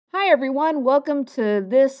Hi, everyone. Welcome to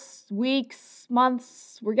this week's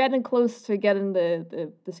month's. We're getting close to getting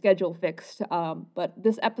the schedule fixed. But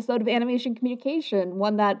this episode of Animation Communication,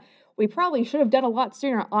 one that we probably should have done a lot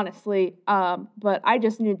sooner, honestly. But I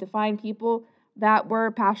just needed to find people that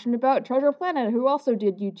were passionate about Treasure Planet who also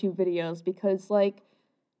did YouTube videos because, like,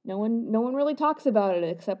 no one really talks about it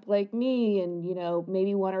except like me and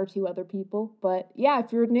maybe one or two other people. But yeah,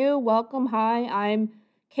 if you're new, welcome. Hi, I'm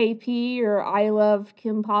KP, or I love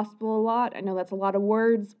Kim Possible a lot. I know that's a lot of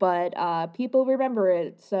words, but people remember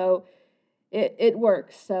it, so it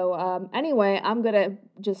works. So anyway, I'm gonna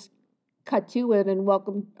just cut to it and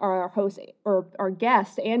welcome our host or our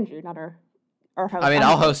guest, Andrew, not our host. I mean,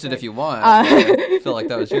 I'll host it if you want. I feel like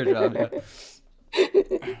that was your job.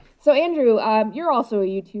 Yeah. So Andrew, you're also a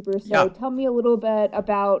YouTuber. So Yeah. tell me a little bit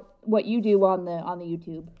about what you do on the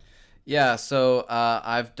YouTube. Yeah. So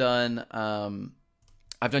I've done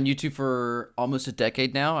YouTube for almost a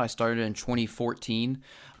decade now. I started in 2014.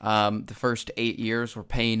 The first 8 years were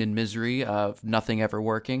pain and misery of nothing ever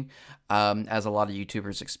working, as a lot of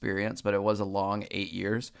YouTubers experience. But it was a long 8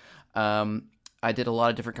 years. I did a lot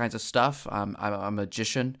of different kinds of stuff. I'm a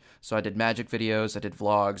magician, so I did magic videos, I did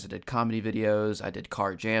vlogs, I did comedy videos, I did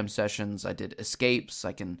car jam sessions, I did escapes.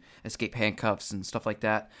 I can escape handcuffs and stuff like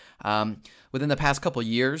that. Within the past couple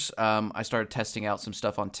years, I started testing out some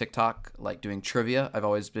stuff on TikTok, like doing trivia. I've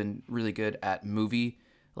always been really good at movie,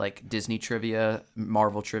 like Disney trivia,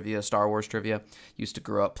 Marvel trivia, Star Wars trivia. Used to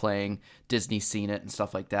grow up playing Disney Scene It and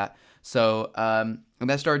stuff like that. So, and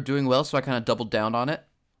that started doing well, so I kind of doubled down on it.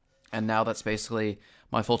 And now that's basically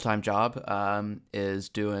my full-time job, is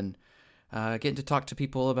doing, getting to talk to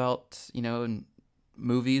people about,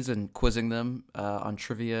 movies and quizzing them on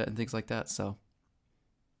trivia and things like that. So,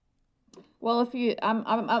 well,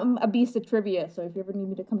 I'm a beast at trivia, so if you ever need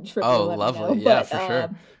me to come to trivia, let lovely, me know. yeah, for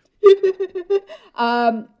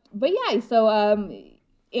sure. But yeah, so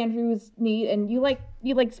Andrew's neat, and you like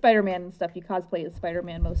Spider-Man and stuff. You cosplay as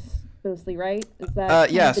Spider-Man mostly, right? Is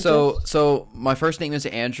that yeah? So my first name is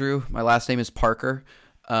Andrew. My last name is Parker.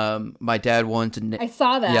 My dad wanted to. I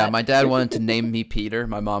saw that. Yeah, my dad wanted to name me Peter.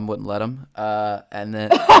 My mom wouldn't let him. And then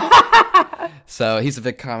so he's a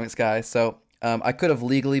big comics guy. So I could have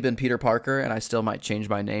legally been Peter Parker, and I still might change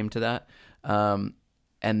my name to that. And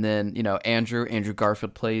then Andrew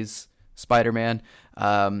Garfield plays Spider-Man.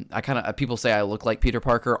 People say I look like Peter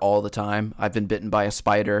Parker all the time. I've been bitten by a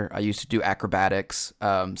spider. I used to do acrobatics.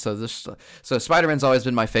 So Spider-Man's always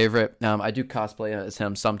been my favorite. I do cosplay as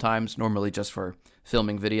him sometimes, normally just for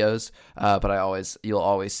filming videos. But you'll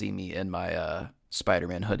always see me in my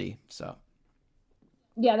Spider-Man hoodie. So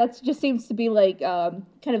yeah, that just seems to be like kind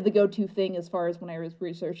of the go-to thing as far as when I was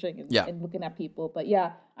researching and looking at people. But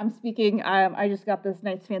yeah, I'm speaking. I just got this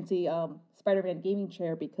nice fancy Spider-Man gaming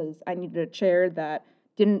chair because I needed a chair that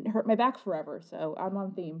didn't hurt my back forever. So I'm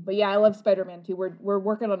on theme. But yeah, I love Spider-Man too. We're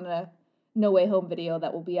working on a No Way Home video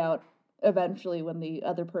that will be out eventually when the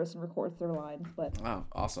other person records their lines. But wow,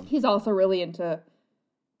 awesome. He's also really into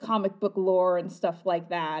comic book lore and stuff like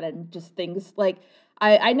that, and just things like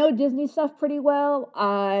I know Disney stuff pretty well.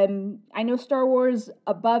 I know Star Wars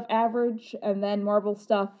above average, and then Marvel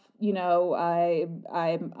stuff. I'm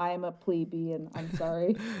a plebeian. I'm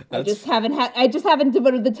sorry. I just haven't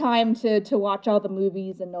devoted the time to watch all the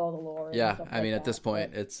movies and know all the lore. Yeah, I mean, at this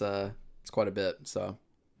point, it's quite a bit. So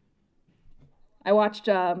I watched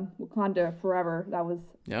Wakanda Forever. That was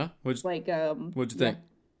what'd you think?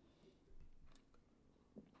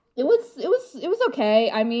 It was okay.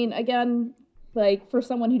 I mean, again, like for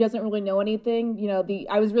someone who doesn't really know anything,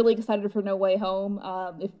 I was really excited for No Way Home.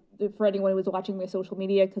 If for anyone who was watching my social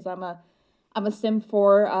media, because I'm a sim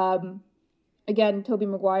for again, Tobey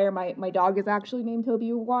Maguire. My dog is actually named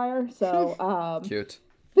Tobey Maguire, so cute.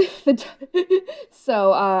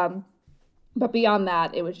 So but beyond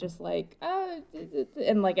that, it was just like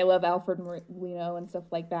and like I love Alfred Molina and stuff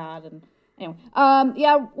like that. And anyway,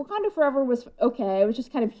 yeah, Wakanda Forever was okay. I was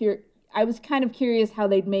just kind of here. I was kind of curious how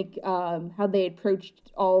they'd make how they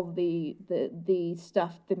approached all of the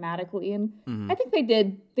stuff thematically, and I think they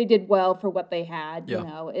did well for what they had.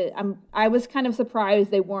 Yeah. I was kind of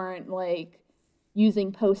surprised they weren't like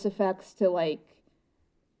using post effects to like,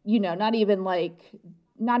 not even like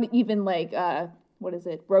what is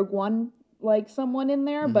it, Rogue One, like someone in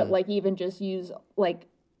there, but like even just use like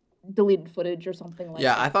deleted footage or something like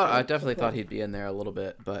that. Yeah, I definitely thought he'd be in there a little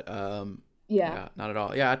bit, but yeah, not at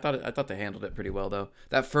all. Yeah, I thought they handled it pretty well though.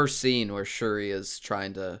 That first scene where Shuri is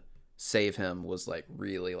trying to save him was like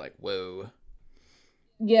really like whoa.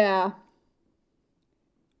 Yeah.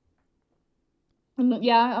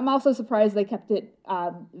 Yeah, I'm also surprised they kept it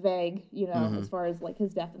vague, as far as like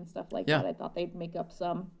his death and stuff like that. I thought they'd make up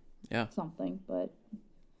some Yeah. something. But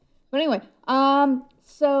anyway,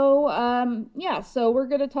 so we're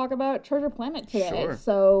gonna talk about Treasure Planet today. Sure.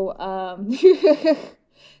 So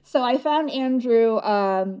so I found Andrew.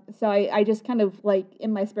 So I just kind of like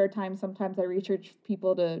in my spare time sometimes I research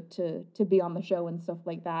people to be on the show and stuff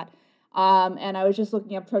like that. And I was just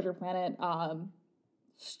looking up Treasure Planet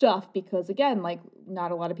stuff because again, like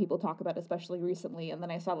not a lot of people talk about it, especially recently. And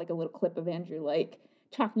then I saw like a little clip of Andrew like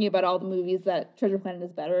talking about all the movies that Treasure Planet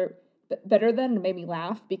is better than, and it made me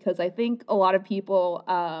laugh because I think a lot of people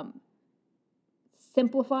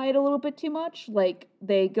simplify it a little bit too much. Like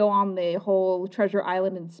they go on the whole Treasure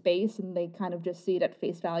Island in space and they kind of just see it at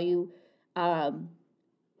face value in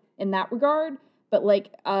that regard. But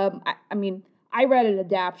like, I mean, I read an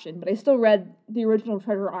adaptation, but I still read the original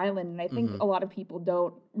Treasure Island, and I think a lot of people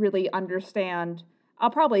don't really understand. I'll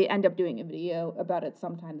probably end up doing a video about it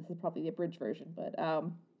sometime. This is probably the abridged version, but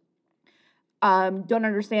don't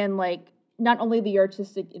understand like not only the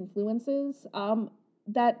artistic influences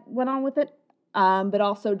that went on with it, but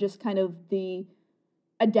also just kind of the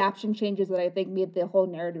adaptation changes that I think made the whole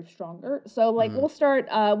narrative stronger. So like we'll start.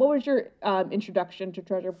 What was your introduction to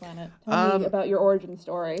Treasure Planet? Tell me about your origin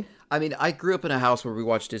story. I mean, I grew up in a house where we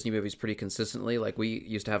watched Disney movies pretty consistently. Like we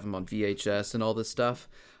used to have them on VHS and all this stuff.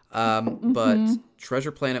 But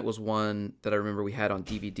Treasure Planet was one that I remember we had on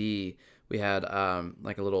DVD. We had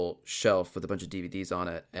like a little shelf with a bunch of DVDs on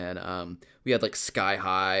it, and we had like Sky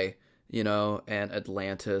High, you know, and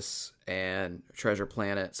Atlantis and Treasure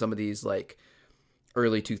Planet. Some of these like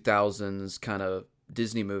early 2000s kind of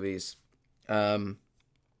Disney movies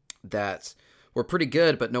that were pretty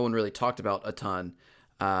good, but no one really talked about a ton.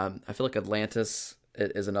 I feel like Atlantis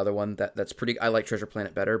is another one that's pretty. I like Treasure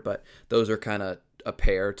Planet better, but those are kind of a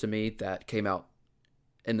pair to me that came out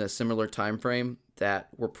in a similar time frame that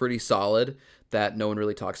were pretty solid that no one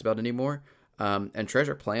really talks about anymore. And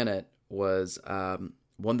Treasure Planet was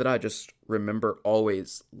one that I just remember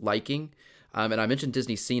always liking. And I mentioned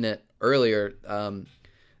Disney Scene It earlier.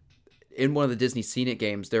 In one of the Disney Scene It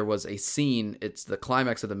games, there was a scene, it's the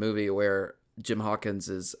climax of the movie, where Jim Hawkins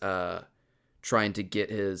is trying to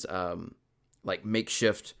get his like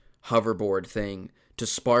makeshift hoverboard thing to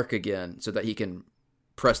spark again so that he can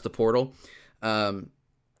press the portal.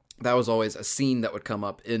 That was always a scene that would come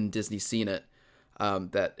up in Disney Scene It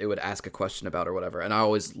that it would ask a question about or whatever. And I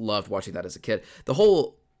always loved watching that as a kid. The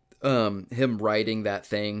whole him riding that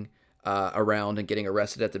thing around and getting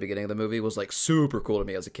arrested at the beginning of the movie was like super cool to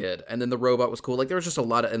me as a kid. And then the robot was cool. Like there was just a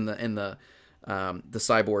lot of in the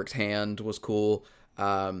cyborg's hand was cool.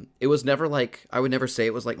 It was never like, I would never say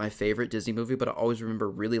it was like my favorite Disney movie, but I always remember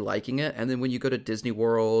really liking it. And then when you go to Disney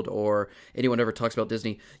World or anyone ever talks about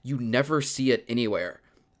Disney, you never see it anywhere.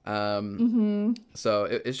 So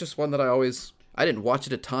it's just one that I didn't watch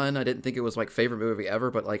it a ton. I didn't think it was like favorite movie ever,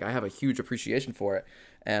 but like I have a huge appreciation for it.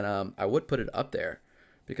 And I would put it up there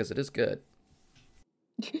because it is good.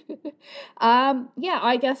 Yeah,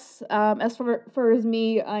 I guess as for as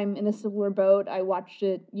me, I'm in a similar boat. I watched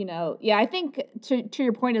it, you know. Yeah, I think to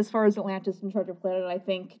your point as far as Atlantis and Treasure Planet, I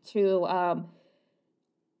think too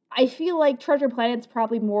I feel like Treasure Planet's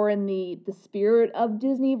probably more in the spirit of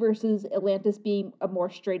Disney versus Atlantis being a more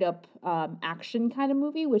straight up action kind of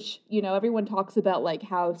movie, which, you know, everyone talks about like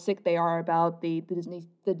how sick they are about the Disney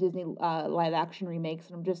live action remakes,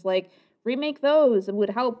 and I'm just like, remake those, it would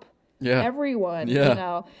help everyone, you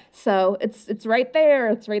know. So it's right there.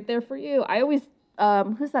 It's right there for you. I always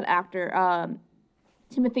who's that actor?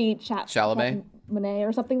 Timothy Chalamet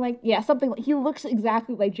or something like something like, he looks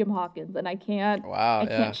exactly like Jim Hawkins, and I can't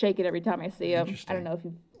shake it every time I see him. I don't know if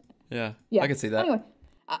you I can see that. Anyway,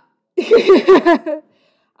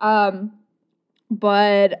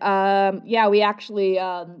 we actually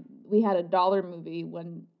we had a dollar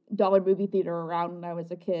movie theater around when I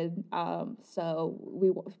was a kid. So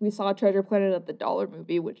we saw Treasure Planet at the dollar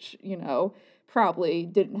movie, which, you know, probably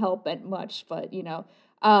didn't help it much, but, you know,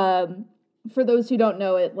 for those who don't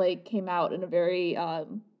know, it like came out in a very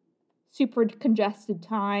super congested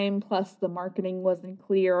time, plus the marketing wasn't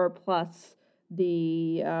clear, plus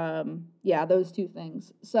the those two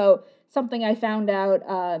things. So something I found out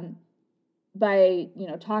by, you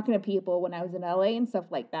know, talking to people when I was in LA and stuff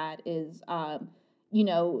like that is you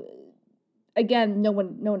know, again, no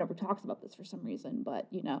one ever talks about this for some reason, but,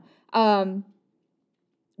 you know,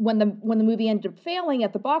 when the movie ended up failing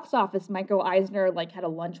at the box office, Michael Eisner like had a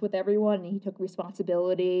lunch with everyone, and he took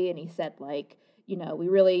responsibility, and he said like, you know, we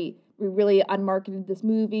really unmarketed this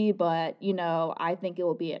movie, but, you know, I think it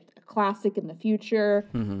will be a classic in the future.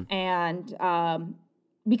 And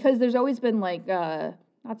because there's always been like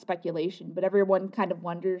not speculation, but everyone kind of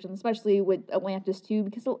wonders, and especially with Atlantis too,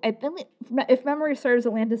 because I think, if memory serves,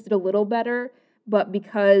 Atlantis did a little better, but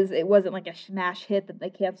because it wasn't like a smash hit, that they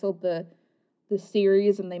canceled the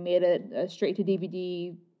series and they made it a straight to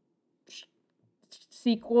DVD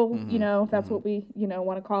sequel, if that's what we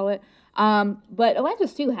want to call it. But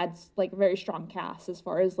Atlantis 2 had like a very strong cast as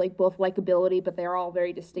far as like both likability, but they're all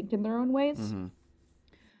very distinct in their own ways.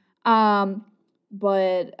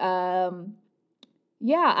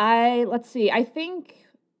 Yeah, let's see. I think,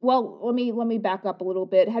 well, let me back up a little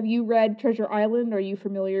bit. Have you read Treasure Island? Are you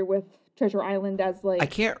familiar with Treasure Island as like I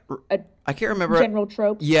can't remember general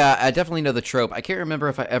trope? Yeah, I definitely know the trope. I can't remember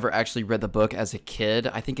if I ever actually read the book as a kid.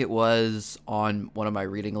 I think it was on one of my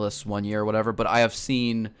reading lists one year or whatever, but I have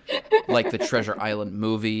seen like the Treasure Island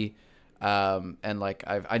movie, and like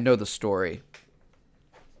I know the story.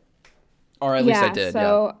 Or at least I did,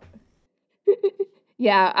 so,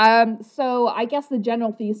 yeah. So I guess the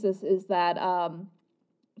general thesis is that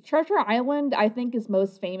Treasure Island, I think, is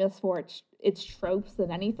most famous for its tropes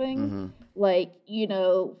than anything. Like,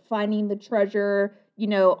 finding the treasure.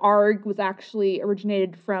 Arg was actually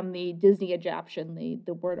originated from the Disney adaptation,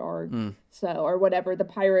 the word Arg. So, or whatever, the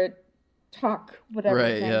pirate talk, whatever.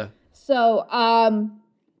 Right, yeah. So,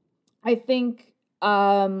 I think,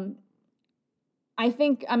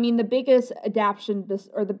 the biggest adaptation,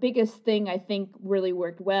 or the biggest thing I think really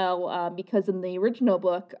worked well, because in the original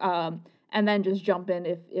book, and then just jump in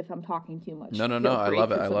if I'm talking too much. No, I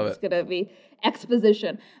love it. I love it. It's going to be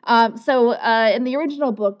exposition. So in the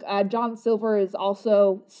original book, John Silver is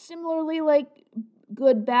also similarly like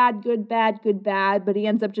good, bad, good, bad, good, bad, but he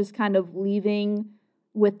ends up just kind of leaving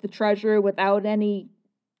with the treasure without any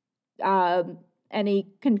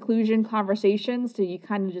conclusion conversations. So you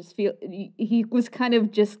kind of just feel he was kind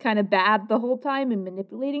of bad the whole time and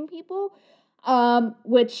manipulating people,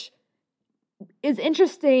 which is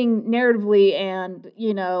interesting narratively, and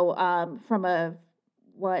from a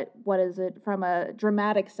what is it, from a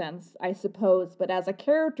dramatic sense, I suppose, but as a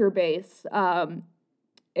character base,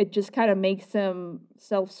 it just kind of makes him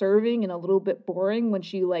self-serving and a little bit boring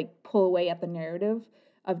once you like pull away at the narrative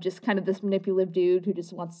of just kind of this manipulative dude who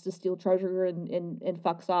just wants to steal treasure and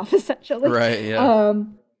fucks off, essentially. Right, yeah.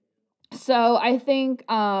 So I think,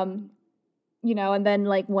 and then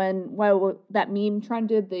like when that meme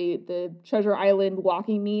trended, the Treasure Island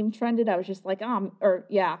walking meme trended, I was just like,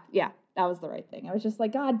 yeah, that was the right thing. I was just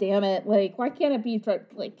like, God damn it. Like, why can't it be,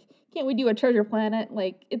 like, can't we do a treasure planet?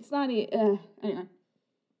 Like, it's not, anyway.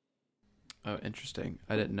 Oh, interesting.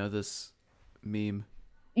 I didn't know this meme.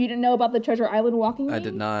 You didn't know about the Treasure Island walking meme? I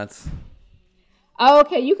did not. Oh,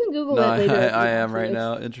 okay. You can Google it later. I am right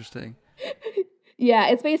now. Interesting. Yeah,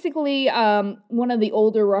 it's basically one of the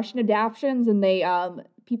older Russian adaptations, and they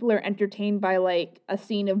people are entertained by like a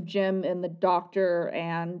scene of Jim and the doctor,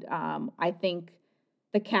 and I think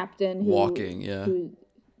the captain walking,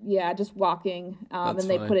 just walking, and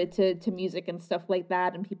they funny. put it to music and stuff like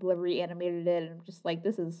that, and people have reanimated it, and I'm just like,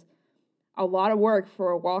 this is a lot of work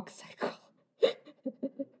for a walk cycle.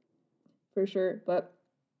 For sure, but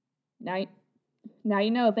now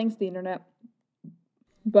you know, thanks to the internet.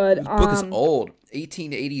 But this book is old.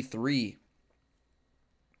 1883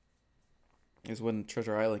 is when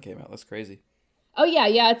Treasure Island came out. That's crazy. Oh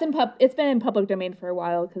yeah, it's been in public domain for a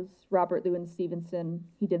while because Robert Louis Stevenson,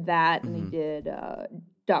 he did that, and he did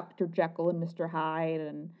Dr. Jekyll and Mr. Hyde,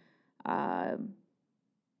 and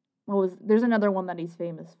there's another one that he's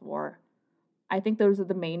famous for. I think those are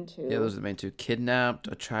the main two. Yeah, those are the main two. Kidnapped,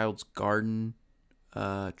 A Child's Garden,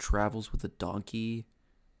 Travels with a Donkey.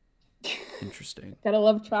 Interesting. Gotta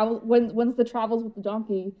love travel. When's the Travels with the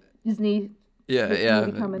Donkey Disney? Yeah.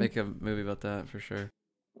 Make a movie about that for sure.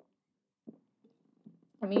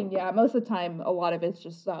 I mean, yeah. Most of the time, a lot of it's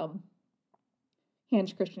just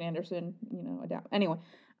Hans Christian Andersen. Adapt. Anyway,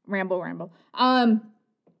 ramble.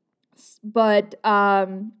 But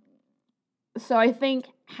so I think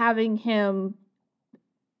having him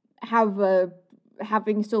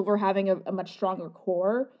having Silver having a much stronger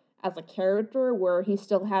core as a character, where he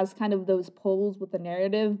still has kind of those pulls with the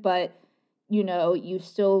narrative, but you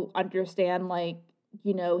still understand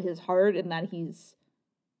his heart, and that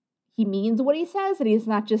he means what he says, and he's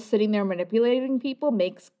not just sitting there manipulating people,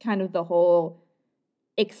 makes kind of the whole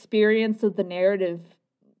experience of the narrative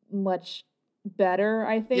much better,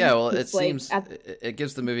 I think. Yeah, well, it seems it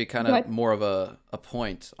gives the movie kind of more of a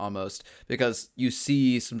point almost, because you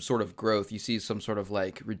see some sort of growth, you see some sort of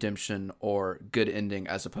like redemption or good ending,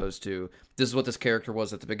 as opposed to this is what this character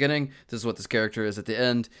was at the beginning, this is what this character is at the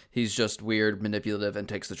end. He's just weird, manipulative, and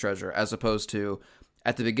takes the treasure, as opposed to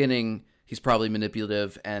at the beginning he's probably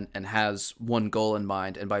manipulative and has one goal in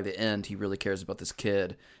mind, and by the end he really cares about this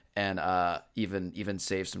kid, and even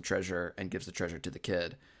saves some treasure and gives the treasure to the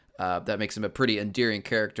kid. That makes him a pretty endearing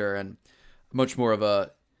character and much more of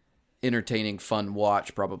a entertaining, fun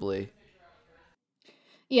watch, probably.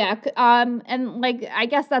 Yeah, and like I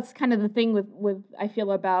guess that's kind of the thing with I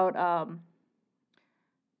feel about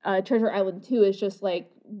Treasure Island 2 is just like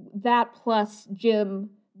that plus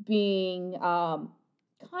Jim being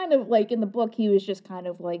kind of like in the book he was just kind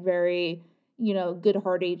of like very,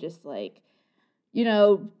 good-hearted, just like,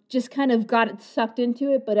 just kind of got it sucked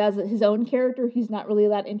into it, but as his own character, he's not really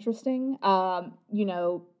that interesting.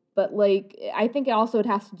 But like I think also it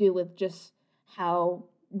has to do with just how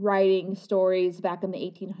writing stories back in the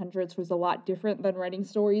 1800s was a lot different than writing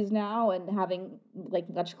stories now, and having like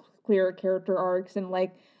much clearer character arcs. And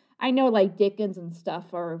like I know like Dickens and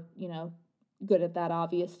stuff are, good at that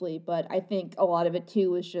obviously, but I think a lot of it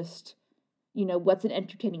too is just, what's an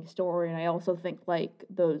entertaining story. And I also think like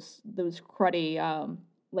those cruddy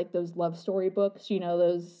like those love story books,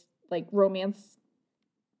 those like romance,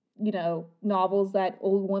 novels that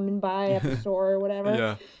old women buy at the store or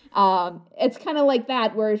whatever. It's kind of like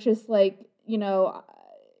that, where it's just like,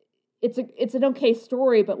 it's an okay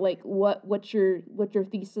story, but like what's your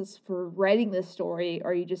thesis for writing this story?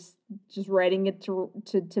 Are you just writing it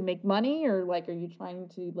to make money, or like are you trying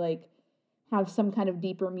to like have some kind of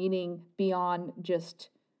deeper meaning beyond just,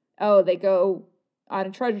 oh, they go on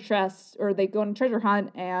a treasure chest or they go on a treasure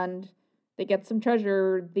hunt and they get some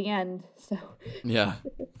treasure at the end. So yeah,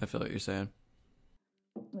 I feel what you're saying.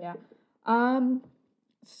 Yeah.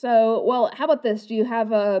 So, well, how about this? Do you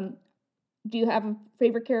have a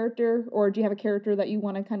favorite character, or do you have a character that you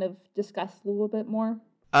want to kind of discuss a little bit more?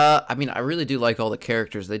 I mean, I really do like all the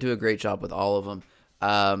characters. They do a great job with all of them.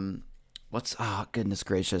 Goodness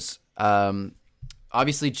gracious.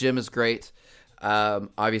 Obviously Jim is great.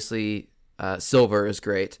 Obviously, Silver is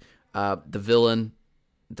great. The villain,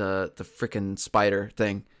 the freaking spider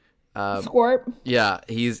thing. Squirt. Yeah,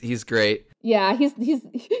 he's great. Yeah,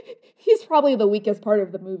 he's probably the weakest part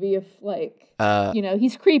of the movie. If like,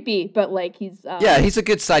 he's creepy, but like he's he's a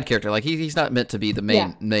good side character. Like he's not meant to be the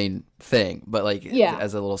main thing, but like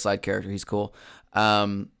as a little side character, he's cool.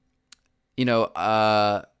 Mr.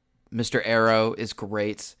 Arrow is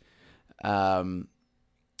great.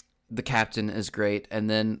 The captain is great, and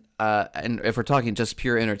then and if we're talking just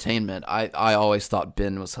pure entertainment, I always thought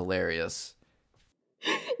Ben was hilarious.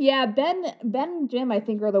 Yeah, Ben and Jim, I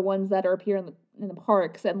think, are the ones that are appear in the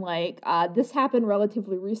parks, and like this happened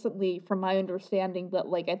relatively recently, from my understanding. But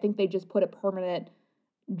like, I think they just put a permanent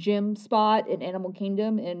Jim spot in Animal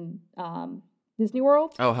Kingdom in Disney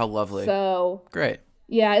World. Oh, how lovely! So great.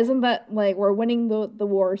 Yeah, isn't that like we're winning the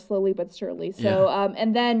war slowly but surely? So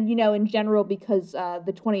and then in general, because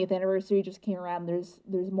the 20th anniversary just came around,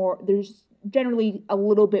 there's generally a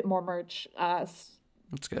little bit more merch. That's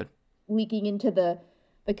good. Leaking into the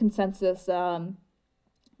consensus.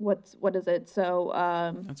 What is it? So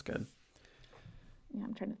that's good. Yeah,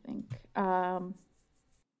 I'm trying to think.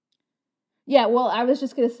 Yeah, well, I was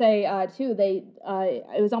just gonna say too.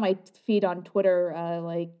 It was on my feed on Twitter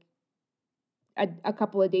like a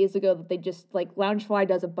couple of days ago that they just like Loungefly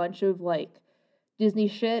does a bunch of like Disney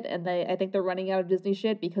shit, and I think they're running out of Disney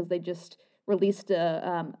shit because they just released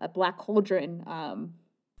a Black Cauldron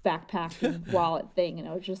backpack and wallet thing, and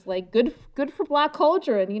I was just like, good for Black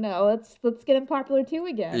Cauldron, let's get him popular too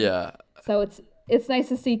again. Yeah. So it's nice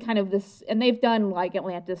to see kind of this, and they've done like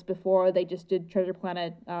Atlantis before. They just did Treasure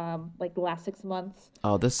Planet like the last 6 months.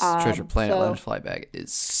 Oh, this Treasure Planet Loungefly bag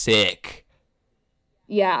is sick.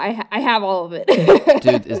 Yeah, I have all of it.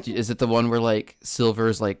 Dude, is it the one where like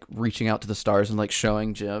Silver's like reaching out to the stars and like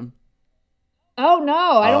showing Jim? Oh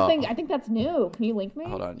no, I think that's new. Can you link me?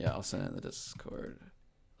 Hold on, yeah, I'll send it in the Discord.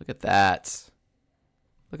 Look at that.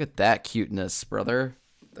 Look at that cuteness, brother.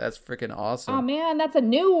 That's freaking awesome. Oh man, that's a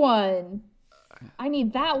new one. I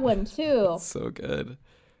need that one too. So good.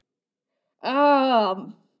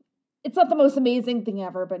 It's not the most amazing thing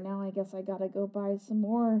ever, but now I guess I gotta go buy some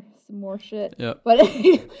more shit. Yep. But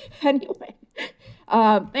anyway,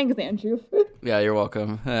 thanks, Andrew. Yeah, you're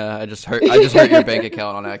welcome. I just hurt your bank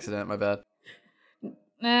account on accident. My bad.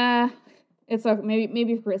 Nah, it's okay.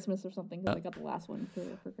 Maybe for Christmas or something, because I got the last one for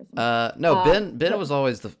Christmas. No, Ben was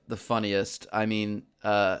always the funniest. I mean,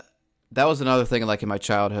 that was another thing. Like in my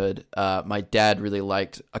childhood, my dad really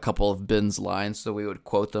liked a couple of Ben's lines, so we would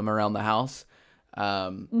quote them around the house.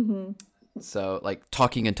 So like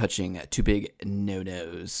talking and touching, two big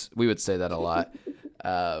no-nos. We would say that a lot.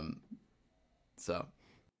 So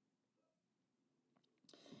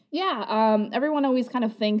Yeah, everyone always kind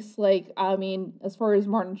of thinks like, I mean, as far as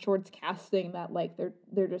Martin Short's casting, that like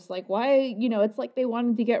they're just like, why, it's like they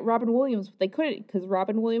wanted to get Robin Williams, but they couldn't because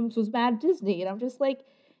Robin Williams was mad at Disney, and I'm just like,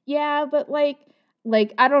 yeah, but like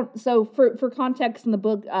I don't. So for context in the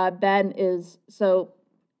book, Ben is so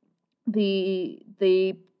the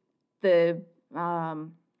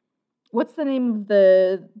what's the name of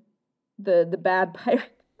the bad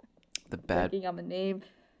pirate? The bad, Blanking on the name.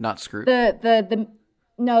 not Scrooge. The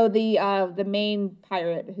no, the main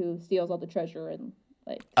pirate who steals all the treasure and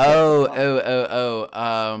like. Oh, kills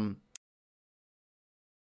them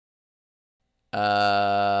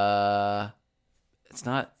it's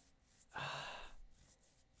not.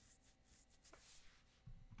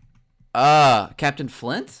 Captain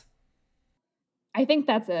Flint? I think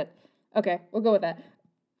that's it. Okay, we'll go with that.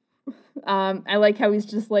 I like how he's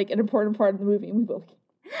just like an important part of the movie, and we both.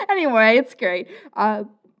 Anyway, it's great.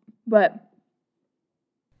 But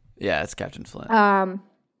Yeah, it's Captain Flint.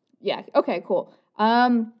 yeah. Okay. Cool.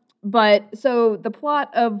 But so the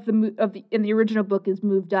plot of the in the original book is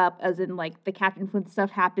moved up, as in like the Captain Flint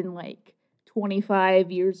stuff happened like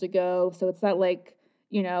 25 years ago, so it's not like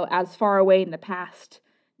as far away in the past.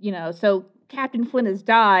 So Captain Flint has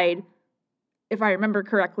died, if I remember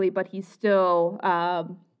correctly, but he's still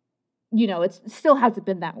it still hasn't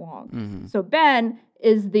been that long. Mm-hmm. So Ben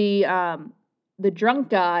is the drunk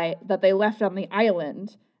guy that they left on the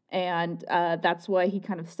island, and that's why he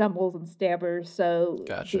kind of stumbles and stammers. So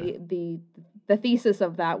Gotcha. the thesis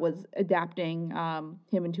of that was adapting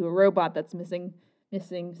him into a robot that's missing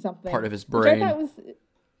something, Part of his brain. Which I thought was,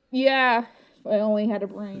 yeah, if I only had a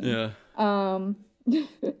brain. Yeah.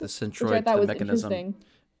 The centroid, which I thought the was mechanism. interesting.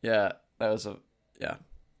 Yeah, that was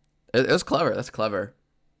It was clever. That's clever.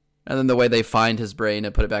 And then the way they find his brain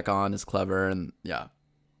and put it back on is clever, and yeah.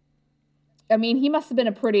 I mean, he must have been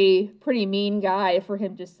a pretty mean guy for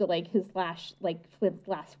him just to Flint's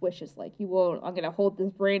last wish is like, I'm gonna hold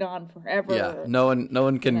this brain on forever. Yeah, no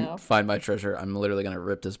one can find my treasure. I'm literally gonna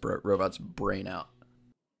rip this robot's brain out.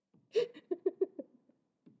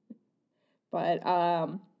 But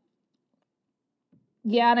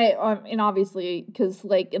yeah, and obviously, because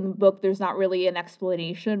like in the book, there's not really an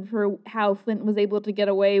explanation for how Flint was able to get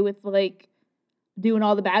away with like doing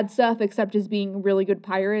all the bad stuff, except just being a really good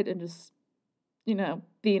pirate and just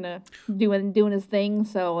being doing his thing.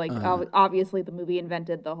 So like obviously, the movie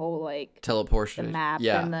invented the whole like teleportation, the map,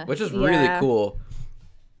 yeah, which is really cool.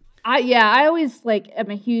 I always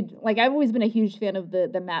I've always been a huge fan of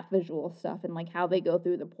the map visual stuff and like how they go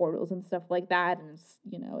through the portals and stuff like that, and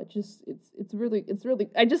it's really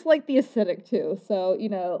I just like the aesthetic too. So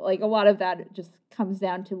like a lot of that just comes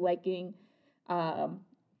down to liking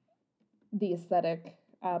the aesthetic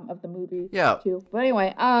of the movie too. But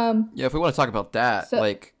anyway, yeah, if we want to talk about that,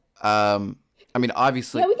 I mean,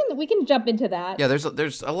 obviously, yeah, we can jump into that. Yeah,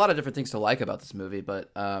 there's a lot of different things to like about this movie,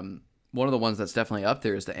 but one of the ones that's definitely up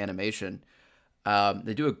there is the animation.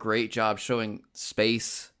 They do a great job showing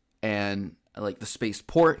space, and like the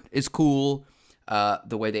spaceport is cool.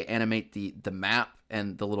 The way they animate the map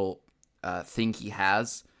and the little thing he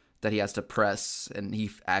has that he has to press and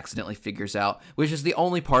he accidentally figures out, which is the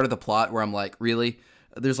only part of the plot where I'm like, really?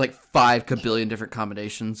 There's like 5 kabillion different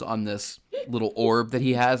combinations on this little orb that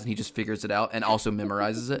he has, and he just figures it out and also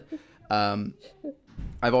memorizes it.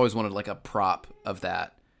 I've always wanted like a prop of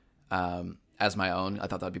that. As my own. I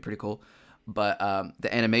thought that'd be pretty cool. But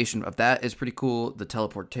the animation of that is pretty cool. The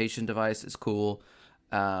teleportation device is cool.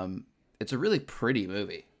 It's a really pretty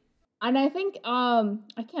movie. And I think I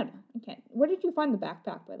can't. Where did you find the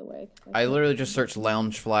backpack, by the way? I literally just searched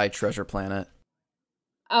Loungefly Treasure Planet.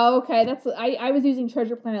 Oh, okay. I was using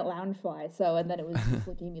Treasure Planet Loungefly, and then it was just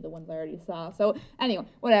giving me the ones I already saw. So anyway,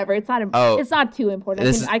 whatever. It's not too important.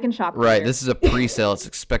 I can shop. Right. Later. This is a pre-sale. It's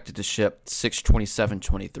expected to ship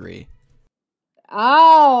 6/27/23.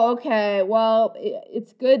 Oh, okay. Well,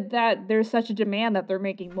 it's good that there's such a demand that they're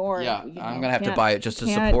making more. Yeah, I'm gonna have to buy it just to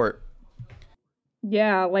support.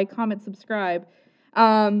 Yeah, like, comment, subscribe.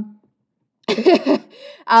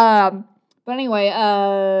 But anyway,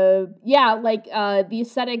 yeah, like the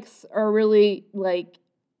aesthetics are really like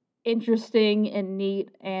interesting and neat,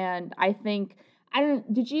 and I think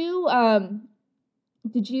did you have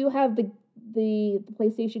the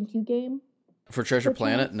PlayStation 2 game for Treasure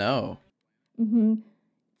Planet? No. Mm-hmm.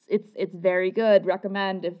 It's very good.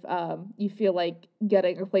 Recommend if you feel like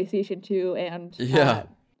getting a PlayStation 2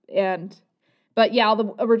 but yeah, all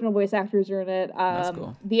the original voice actors are in it. That's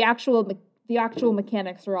cool. The actual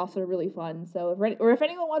mechanics are also really fun. So if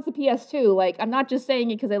anyone wants a PS2, like, I'm not just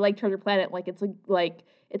saying it because I like Treasure Planet. Like it's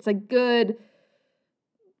a good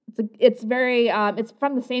It's very it's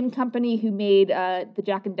from the same company who made the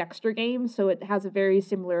Jak and Daxter games, so it has a very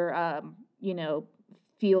similar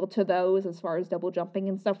feel to those as far as double jumping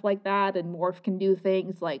and stuff like that. And Morph can do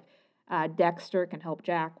things like Dexter can help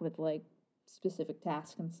Jak with like specific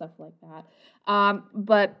tasks and stuff like that.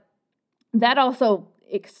 But that also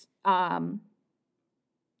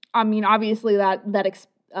obviously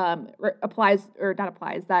applies or not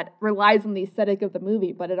applies, that relies on the aesthetic of the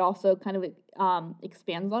movie, but it also kind of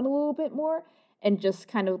expands on a little bit more and just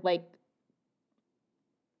kind of like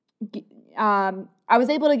I was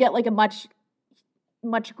able to get like a much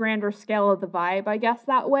grander scale of the vibe, I guess,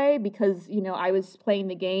 that way, because I was playing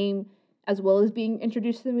the game as well as being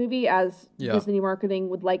introduced to the movie, as Disney marketing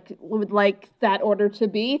would like that order to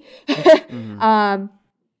be. Mm-hmm.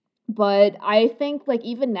 But I think, like,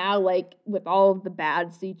 even now, like, with all of the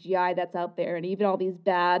bad CGI that's out there, and even all these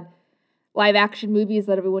bad live-action movies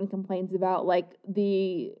that everyone complains about, like,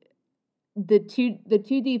 the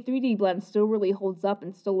 2D, 3D blend still really holds up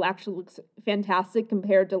and still actually looks fantastic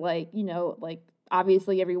compared to, like, like,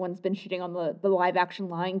 obviously everyone's been shitting on the live-action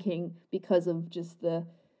Lion King because of just the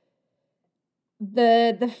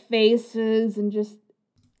faces and just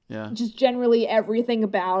generally everything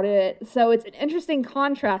about it. So it's an interesting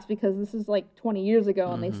contrast because this is like 20 years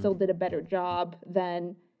ago and they still did a better job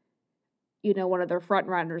than, one of their front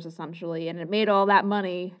runners essentially. And it made all that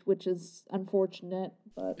money, which is unfortunate.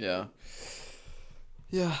 But yeah.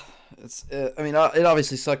 It's. It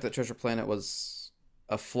obviously sucked that Treasure Planet was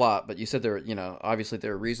a flop, but you said there were, obviously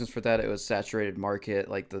there were reasons for that. It was saturated market.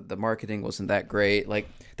 Like the marketing wasn't that great. Like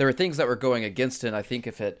there were things that were going against it. I think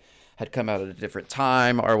if it had come out at a different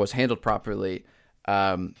time or was handled properly,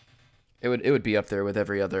 it would be up there with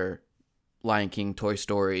every other Lion King, Toy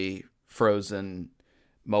Story, Frozen,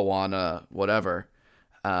 Moana, whatever.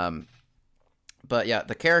 But yeah,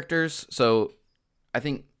 the characters. So I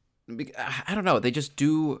think, I don't know, they just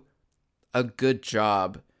do a good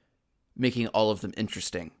job making all of them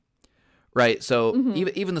interesting, right? So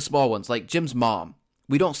even the small ones, like Jim's mom,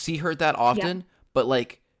 we don't see her that often, but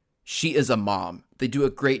like she is a mom. They do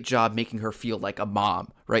a great job making her feel like a mom,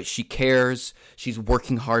 right? She cares. She's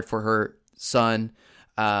working hard for her son.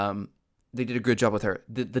 They did a good job with her.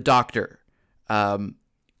 The doctor,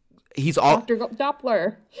 he's Dr.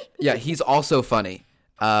 Doppler. Yeah, he's also funny.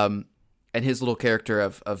 And his little character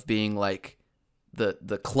of being like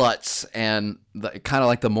the klutz and kind of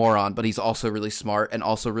like the moron, but he's also really smart and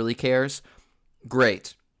also really cares.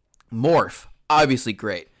 Great. Morph, obviously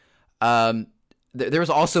great. There was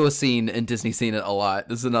also a scene in Disney Seen It a lot.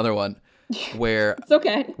 This is another one where it's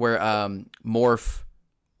okay. Where Morph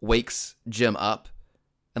wakes Jim up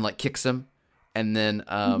and like kicks him, and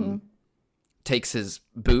then takes his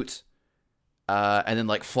boot, and then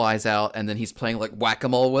like flies out, and then he's playing like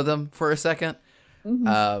whack-a-mole with him for a second.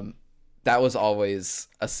 That was always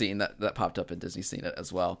a scene that popped up in Disney Seen It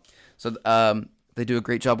as well. So they do a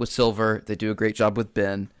great job with Silver. They do a great job with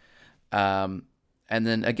Ben, and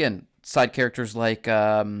then again, side characters like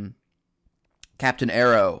Captain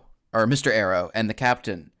Arrow or Mr. Arrow and the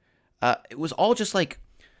Captain. It was all just like,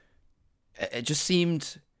 it just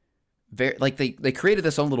seemed very like they created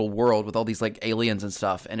this own little world with all these like aliens and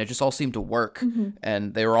stuff, and it just all seemed to work,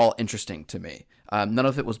 and they were all interesting to me. None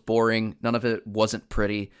of it was boring. None of it wasn't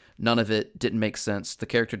pretty. None of it didn't make sense. The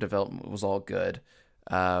character development was all good.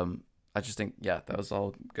 I just think, that was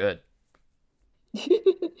all good.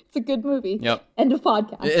 It's a good movie. Yep. End of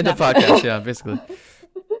podcast. End of podcast, yeah, basically.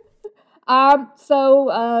 Like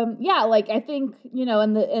I think,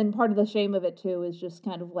 and part of the shame of it too is just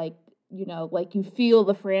kind of like, like you feel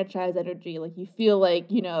the franchise energy, like you feel like,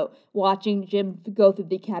 watching Jim go through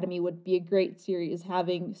the academy would be a great series.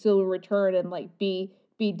 Having Silver return and like be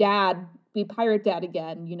pirate dad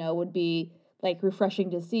again, would be like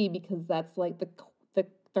refreshing to see, because that's like the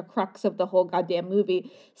crux of the whole goddamn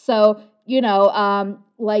movie. So,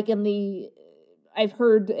 like I've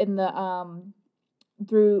heard in the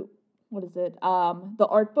through, what is it? The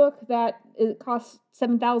art book that it costs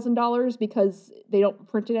 $7,000 because they don't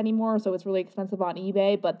print it anymore, so it's really expensive on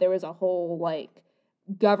eBay. But there was a whole like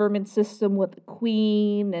government system with the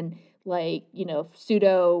Queen and like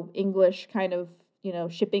pseudo English kind of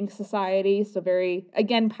shipping society. So very,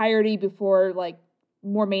 again, piratey before like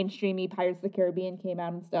more mainstreamy Pirates of the Caribbean came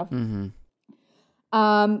out and stuff.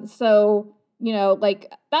 So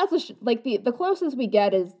like that's like the closest we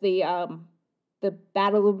get is the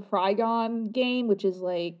Battle of Frygon game, which is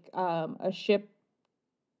like a ship.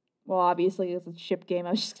 Well, obviously it's a ship game.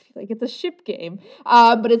 I was just like, it's a ship game.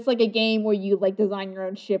 But it's like a game where you like design your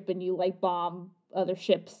own ship and you like bomb other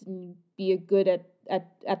ships and be good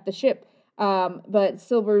at the ship. But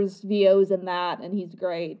Silver's VO's in that, and he's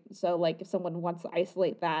great. So like, if someone wants to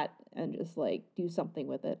isolate that and just like do something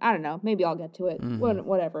with it, I don't know. Maybe I'll get to it.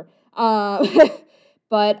 Whatever.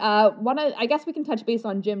 But I guess we can touch base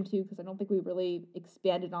on Jim too, because I don't think we really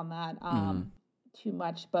expanded on that too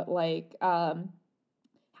much. But like,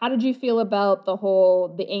 how did you feel about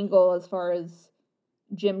the angle as far as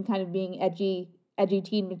Jim kind of being edgy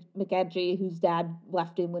teen McEdgy, whose dad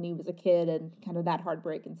left him when he was a kid, and kind of that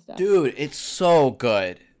heartbreak and stuff? Dude, it's so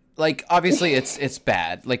good. Like, obviously it's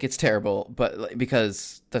bad, like it's terrible, but like,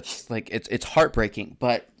 because that's like it's heartbreaking.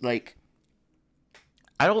 But like,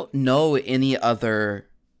 I don't know any other.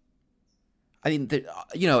 I mean,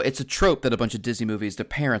 it's a trope that a bunch of Disney movies, the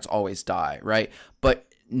parents always die, right? But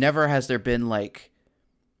never has there been like,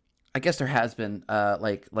 I guess there has been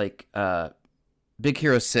Big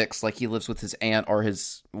Hero 6, like he lives with his aunt or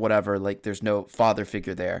his whatever, like there's no father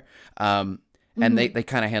figure there. And they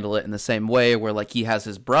kind of handle it in the same way, where like he has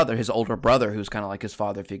his older brother, who's kind of like his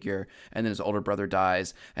father figure, and then his older brother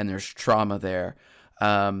dies, and there's trauma there.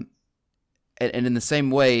 And in the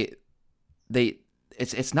same way,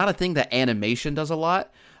 it's not a thing that animation does a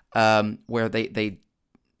lot, where they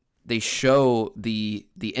show the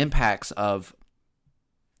impacts of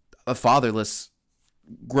a fatherless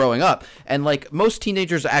growing up, and like most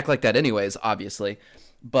teenagers act like that anyways, obviously,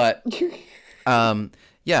 but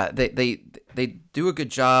yeah, they do a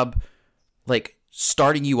good job like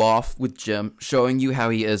starting you off with Jim, showing you how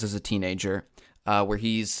he is as a teenager, where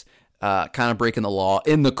he's kind of breaking the law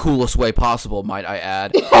in the coolest way possible, might I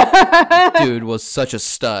add. Dude was such a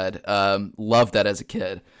stud. Loved that as a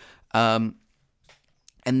kid. And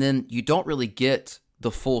then you don't really get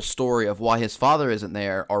the full story of why his father isn't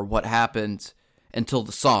there or what happened until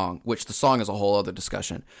the song, which the song is a whole other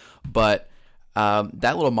discussion. But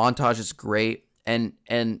that little montage is great, and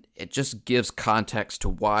it just gives context to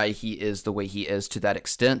why he is the way he is to that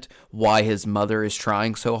extent, why his mother is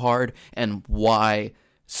trying so hard, and why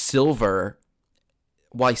Silver's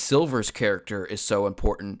character is so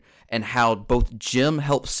important, and how both Jim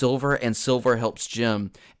helps Silver and Silver helps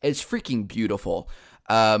Jim. It's freaking beautiful.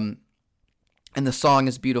 And the song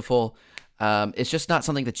is beautiful. It's just not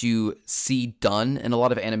something that you see done in a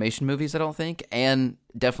lot of animation movies, I don't think, and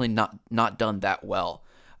definitely not done that well.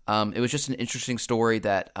 It was just an interesting story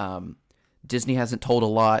that Disney hasn't told a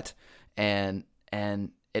lot, and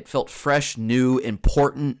it felt fresh, new,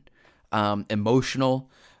 important, emotional,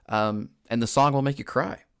 and the song will make you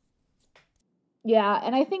cry. Yeah,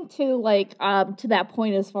 and I think too, like, to that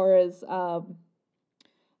point, as far as the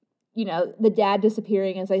dad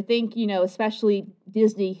disappearing, is, I think, especially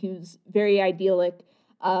Disney, who's very idyllic,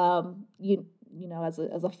 as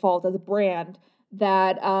a fault, as a brand,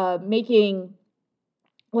 that making,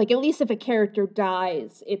 like, at least if a character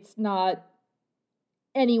dies, it's not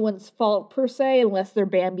anyone's fault per se, unless they're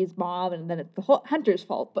Bambi's mom, and then it's the hunter's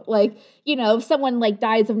fault. But like, if someone like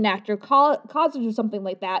dies of natural causes or something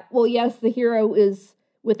like that, well, yes, the hero is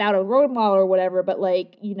without a role model or whatever, but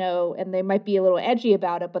like, and they might be a little edgy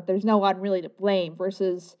about it, but there's no one really to blame,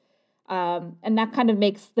 versus and that kind of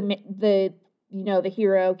makes the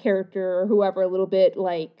hero character or whoever a little bit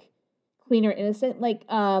like cleaner, innocent. Like,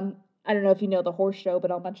 I don't know if you know the horse show,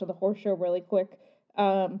 but I'll mention the horse show really quick.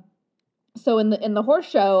 So in the horse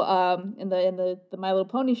show, in the My Little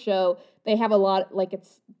Pony show, they have a lot, like,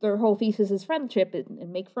 it's their whole thesis is friendship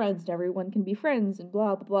and make friends, and everyone can be friends and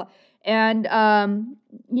blah blah blah. And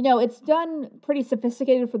it's done pretty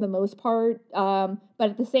sophisticated for the most part. But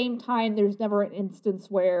at the same time, there's never an instance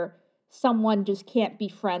where someone just can't be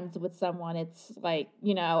friends with someone. It's like,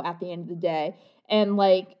 at the end of the day, and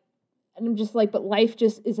like. And I'm just like, but life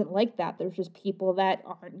just isn't like that. There's just people that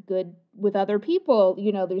aren't good with other people.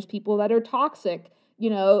 There's people that are toxic.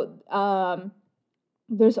 There's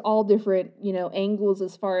all different, angles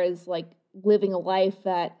as far as like living a life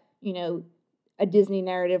that, a Disney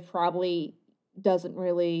narrative probably doesn't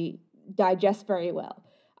really digest very well.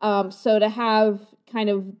 So to have kind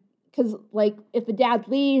of, because like if the dad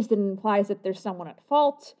leaves, then it implies that there's someone at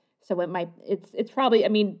fault. So it's probably, I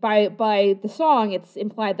mean, by the song, it's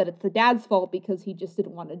implied that it's the dad's fault because he just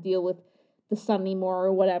didn't want to deal with the son anymore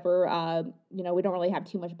or whatever. We don't really have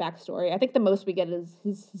too much backstory. I think the most we get is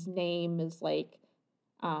his name is like,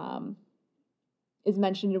 is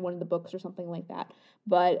mentioned in one of the books or something like that.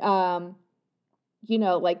 But,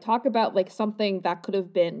 like talk about like something that could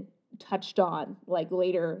have been touched on like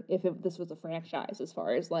later if this was a franchise, as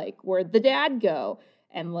far as like where'd the dad go.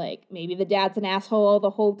 And, like, maybe the dad's an asshole the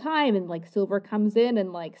whole time, and, like, Silver comes in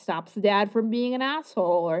and, like, stops the dad from being an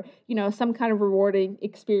asshole, or, some kind of rewarding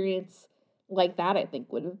experience like that, I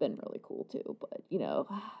think would have been really cool too. But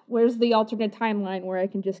where's the alternate timeline where I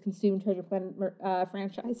can just consume Treasure Planet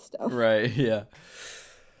franchise stuff? Right. Yeah.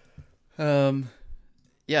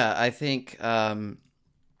 Yeah. I think the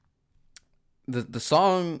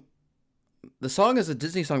song. The song is a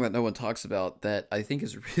Disney song that no one talks about that I think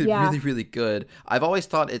is really, really good. I've always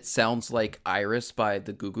thought it sounds like Iris by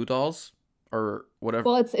the Goo Goo Dolls or whatever.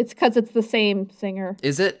 Well, it's because it's the same singer.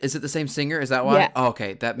 Is it? Is it the same singer? Is that why? Yeah. Oh,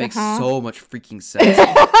 okay, that makes so much freaking sense.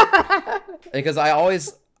 Because I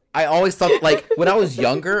always thought, like, when I was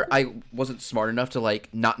younger, I wasn't smart enough to, like,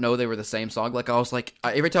 not know they were the same song. Like, I was like,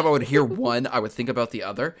 every time I would hear one, I would think about the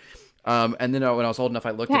other. And then when I was old enough,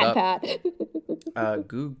 I looked it up.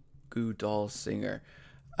 Goo Goo Dolls singer.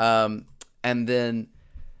 And then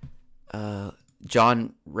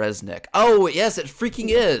John Resnick. Oh, yes, it freaking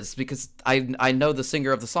is, because I know the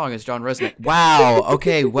singer of the song is John Resnick. Wow.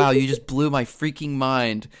 Okay, wow, you just blew my freaking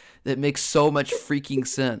mind. That makes so much freaking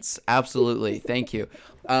sense. Absolutely. Thank you.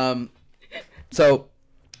 So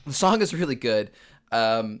the song is really good.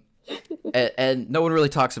 And no one really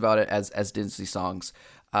talks about it as Disney songs.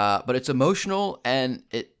 But it's emotional, and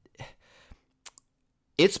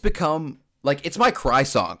it's become, like, it's my cry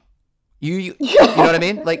song. You know what I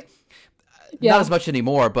mean? Like, not as much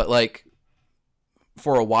anymore, but, like,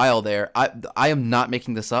 for a while there, I am not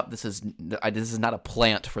making this up. This is not a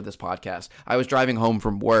plant for this podcast. I was driving home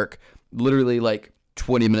from work, literally, like,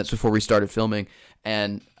 20 minutes before we started filming,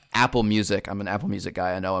 and Apple Music, I'm an Apple Music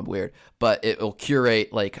guy, I know I'm weird, but it will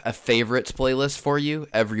curate, like, a favorites playlist for you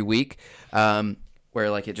every week, where,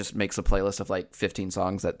 like, it just makes a playlist of, like, 15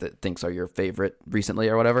 songs that it thinks are your favorite recently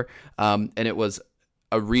or whatever. And it was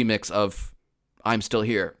a remix of I'm Still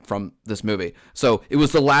Here from this movie. So it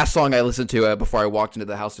was the last song I listened to before I walked into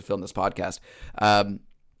the house to film this podcast.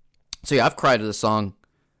 So yeah, I've cried to the song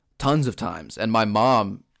tons of times. And my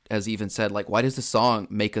mom has even said, like, why does this song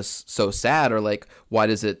make us so sad? Or, like, why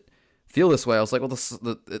does it feel this way? I was like, well,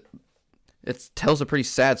 it tells a pretty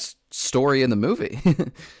sad story in the movie.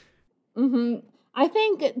 Mm-hmm. I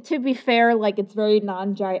think, to be fair, like, it's very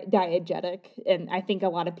non-diegetic, and I think a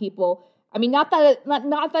lot of people, I mean, not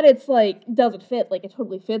that it's, like, doesn't fit, like, it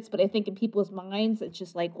totally fits, but I think in people's minds, it's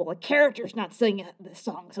just like, well, a character's not singing this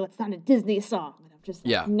song, so it's not a Disney song, and I'm just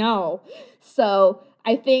like, no. So,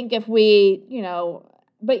 I think if we,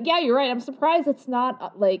 but yeah, you're right, I'm surprised it's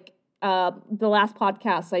not, like, the last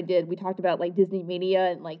podcast I did, we talked about, like, Disney Mania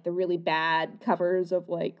and, like, the really bad covers of,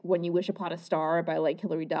 like, When You Wish Upon a Star by, like,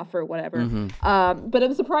 Hilary Duff or whatever. Mm-hmm. But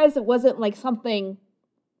I'm surprised it wasn't, like, something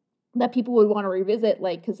that people would want to revisit,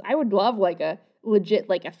 like, because I would love, like, a legit,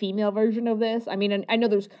 like, a female version of this. I mean, I know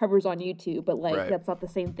there's covers on YouTube, but, like, that's not the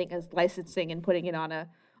same thing as licensing and putting it on a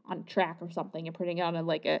track or something and putting it on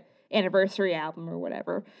a anniversary album or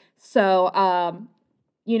whatever. So,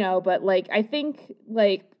 but, like, I think,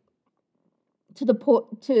 like, to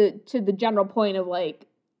the general point of like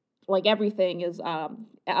everything is my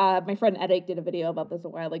friend Edik did a video about this a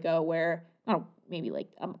while ago where maybe like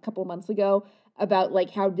a couple of months ago about like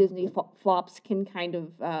how Disney flops can kind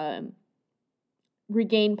of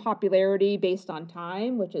regain popularity based on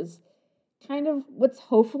time, which is kind of what's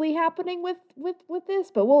hopefully happening with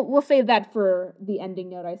this, but we'll save that for the ending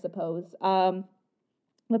note, I suppose.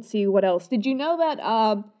 Let's see what else. Did you know that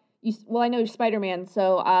I know Spider-Man,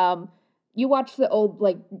 so you watched the old,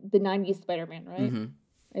 like, the 90s Spider-Man, right? Mm-hmm.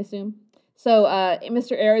 I assume. So,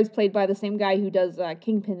 Mr. Air is played by the same guy who does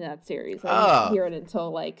Kingpin in that series. I didn't hear it until,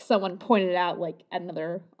 like, someone pointed it out, like,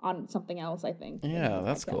 on something else, I think. Yeah,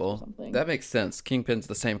 that's cool. That makes sense. Kingpin's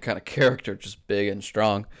the same kind of character, just big and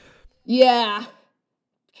strong. Yeah.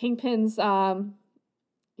 Kingpin's,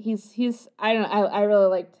 he's I don't know, I really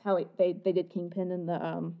liked how they did Kingpin in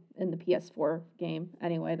the PS4 game.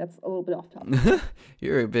 Anyway, that's a little bit off topic.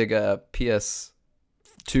 You're a big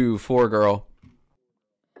PS2 4 girl.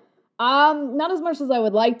 Not as much as I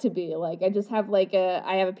would like to be. Like, I just have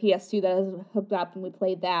I have a PS2 that is hooked up and we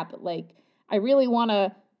played that, but like I really want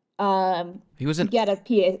to get a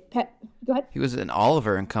Go ahead. He was in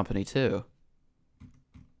Oliver and Company too.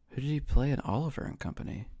 Who did he play in Oliver and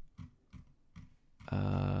Company?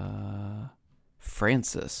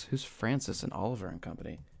 Francis. Who's Francis in Oliver and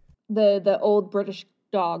Company? The old British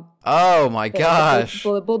dog. Oh my gosh.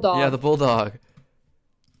 The bulldog. Yeah, the bulldog.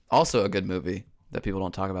 Also a good movie that people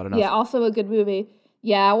don't talk about enough. Yeah, also a good movie.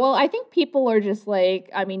 Yeah, well, I think people are just like,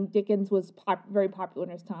 I mean, Dickens was very popular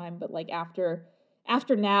in his time, but like after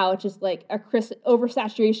now, it's just like a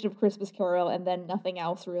oversaturation of Christmas Carol and then nothing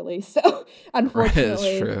else really. So,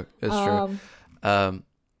 unfortunately. Right, it's true.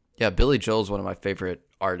 Yeah, Billy Joel's one of my favorite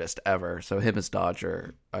artists ever. So him as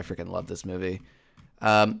Dodger, I freaking love this movie.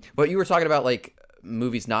 But you were talking about like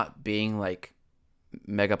movies not being like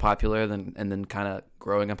mega popular and then kind of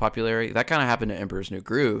growing in popularity. That kind of happened to Emperor's New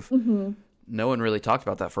Groove. Mm-hmm. No one really talked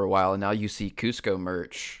about that for a while, and now you see Cusco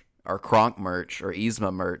merch or Kronk merch or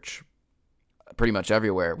Yzma merch pretty much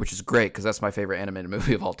everywhere, which is great because that's my favorite animated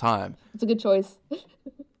movie of all time. It's a good choice.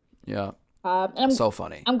 Yeah. And so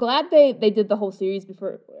funny. I'm glad they did the whole series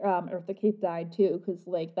before Eartha Kitt died too, because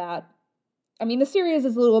like that. I mean, the series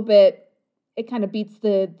is a little bit. It kind of beats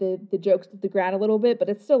the jokes to the ground a little bit, but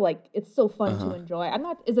it's still fun to enjoy. I'm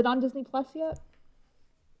not. Is it on Disney Plus yet?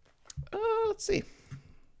 Let's see.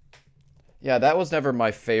 Yeah, that was never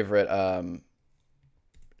my favorite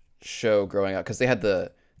show growing up because they had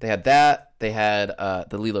the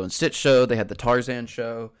Lilo and Stitch show, they had the Tarzan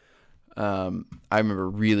show. I remember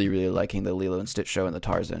really, really liking the Lilo and Stitch show and the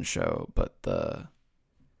Tarzan show, but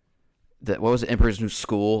what was it, Emperor's New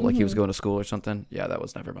School? Like he was going to school or something? Yeah, that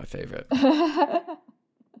was never my favorite.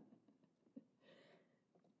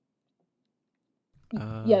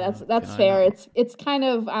 Yeah, that's fair. It's kind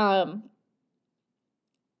of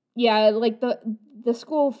yeah, like the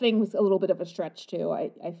school thing was a little bit of a stretch too.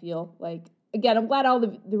 I feel like, again, I'm glad all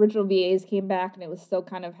the original VAs came back and it was still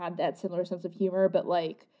kind of had that similar sense of humor, but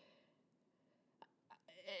like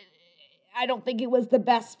I don't think it was the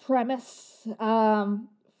best premise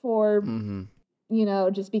for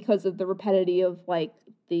just because of the repetitive of like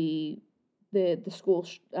the school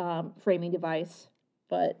framing device.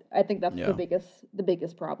 But I think that's the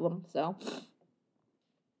biggest problem. So,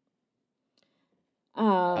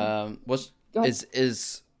 what's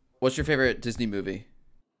your favorite Disney movie?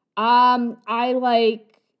 I like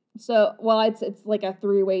it's like a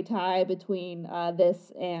 3-way tie between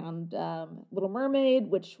this and Little Mermaid,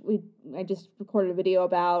 which I just recorded a video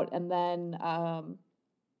about, and then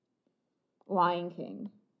Lion King.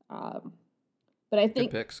 But I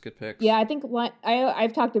think good picks. Yeah, I think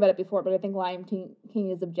I've talked about it before, but I think Lion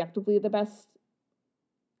King is objectively the best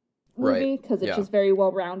movie because it's just very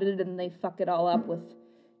well rounded, and they fuck it all up with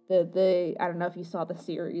the I don't know if you saw the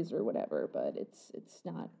series or whatever, but it's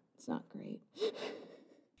not great.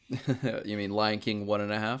 You mean Lion King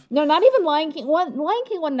 1.5? No, not even Lion King. Lion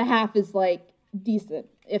King 1.5 is like decent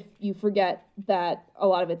if you forget that a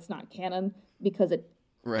lot of it's not canon because it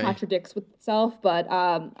contradicts with itself. But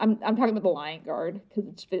I'm talking about the Lion Guard because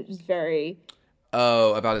it's just very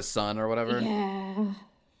about his son or whatever. Yeah,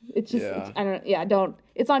 it's just don't.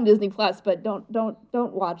 It's on Disney Plus, but don't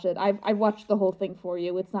watch it. I've watched the whole thing for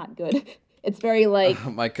you. It's not good. It's very like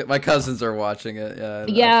my cousins are watching it.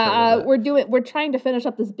 We're trying to finish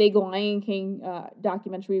up this big Lion King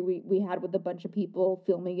documentary we had with a bunch of people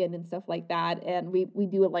filming it and stuff like that, and we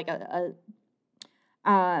do it like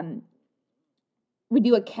we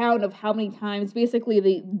do a count of how many times.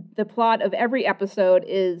 Basically, the plot of every episode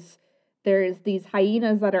is there's these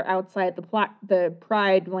hyenas that are outside the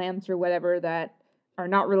Pride lands or whatever that are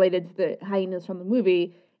not related to the hyenas from the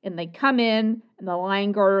movie. And they come in, and the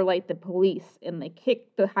Lion Guard are like the police, and they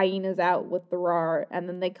kick the hyenas out with the roar, and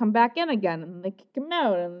then they come back in again, and they kick them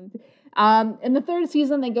out. And in the third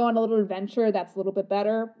season, they go on a little adventure that's a little bit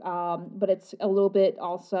better, but it's a little bit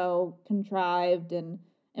also contrived and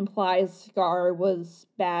implies Scar was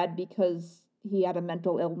bad because he had a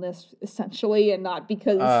mental illness, essentially, and not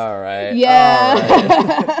because... All right. Yeah.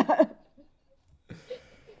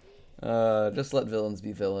 All right. Just let villains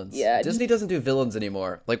be villains. Yeah, Disney doesn't do villains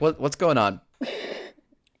anymore. Like, what's going on?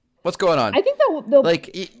 What's going on? I think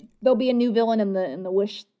there'll be a new villain in the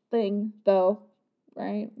Wish thing, though,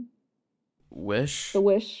 right? Wish? The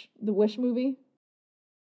Wish movie.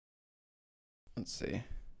 Let's see.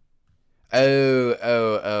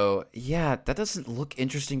 Oh. Yeah, that doesn't look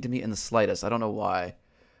interesting to me in the slightest. I don't know why.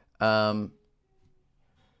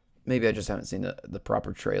 Maybe I just haven't seen the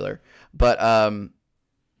proper trailer. But,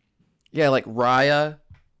 yeah, like Raya,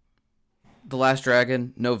 The Last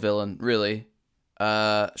Dragon, no villain, really.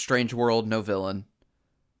 Strange World, no villain.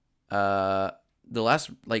 The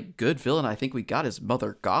last, like, good villain I think we got is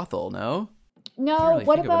Mother Gothel, no? No, really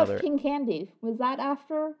what about King Candy? Was that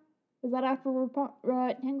after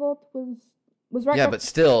Tangled? Was right? Yeah, but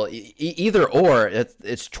still, either or,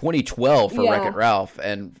 it's 2012 for Wreck-It Ralph,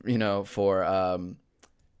 and, for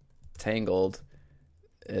Tangled,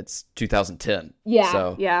 it's 2010.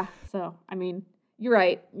 Yeah. So, I mean, you're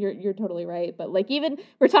right. You're totally right. But like, even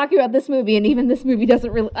we're talking about this movie, and even this movie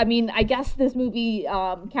doesn't really. I mean, I guess this movie,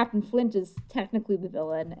 Captain Flint is technically the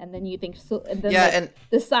villain, and then you think so, and then and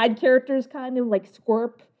the side characters kind of like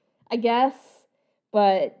squirp, I guess.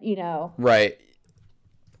 But right.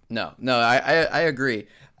 No, I agree.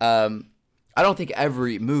 I don't think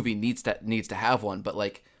every movie needs to have one, but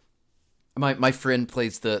like, My friend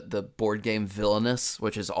plays the board game Villainous,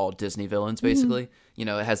 which is all Disney villains basically. You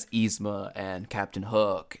know, it has Yzma and Captain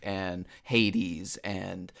Hook and Hades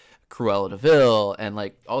and Cruella de Vil and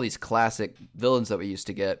like all these classic villains that we used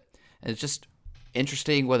to get. And it's just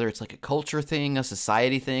interesting whether it's like a culture thing, a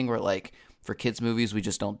society thing, or like for kids movies we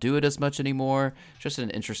just don't do it as much anymore. Just an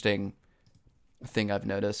interesting thing I've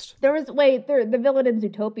noticed. The villain in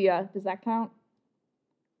Zootopia, does that count?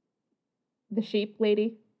 The sheep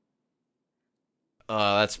lady?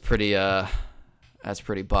 That's pretty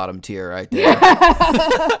bottom tier right there.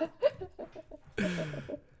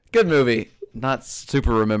 Good movie. Not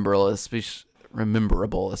super rememberable,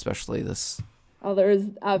 especially this Oh, there's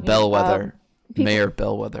Bellwether. people, Mayor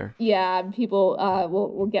Bellwether. yeah, people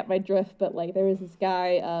will get my drift, but like there was this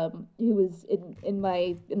guy who was in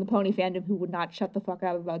the pony fandom who would not shut the fuck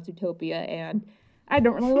up about Zootopia, and I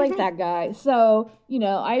don't really like that guy. So, you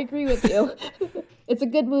know, I agree with you. It's a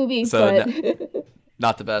good movie, So, but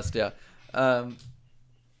Not the best, yeah.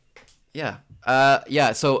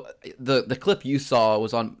 Yeah. So the clip you saw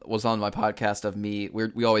was on my podcast of me.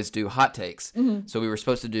 We always do hot takes. So we were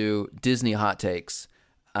supposed to do Disney hot takes.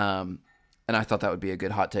 And I thought that would be a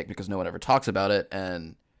good hot take because no one ever talks about it.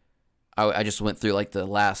 And I just went through like the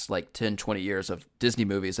last like 10, 20 years of Disney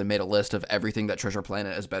movies and made a list of everything that Treasure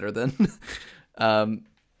Planet is better than.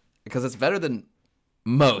 Because it's better than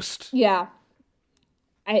most. yeah.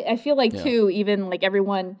 I feel like Yeah. too, even like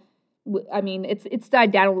everyone, I mean, it's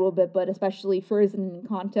died down a little bit, but especially Frozen and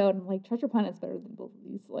Encanto, and I'm like, Treasure Planet's better than both of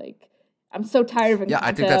these. Like, I'm so tired of Encanto. Yeah,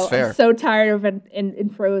 I think that's fair. I'm so tired of in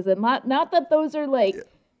Frozen. Not that those are like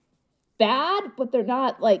bad, but they're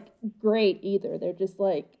not like great either. They're just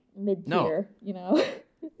like mid tier, you know.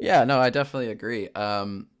 Yeah, no, I definitely agree.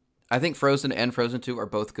 I think Frozen and Frozen 2 are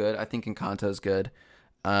both good. I think Encanto's good.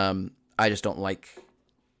 I just don't like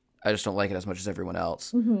it as much as everyone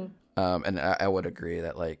else. And I would agree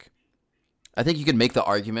that like I think you could make the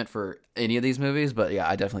argument for any of these movies, but yeah,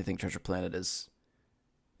 I definitely think Treasure Planet is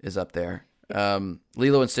up there.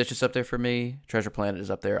 Lilo and Stitch is up there for me. Treasure Planet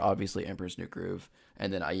is up there. Obviously, Emperor's New Groove,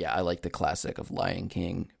 and then I like the classic of Lion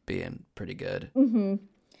King being pretty good.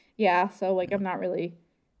 Yeah, so like I'm not really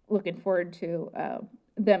looking forward to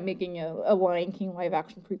them making a Lion King live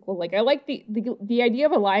action prequel. Like I like the idea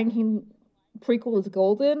of a Lion King prequel is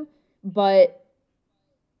golden, but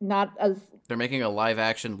not as They're making a live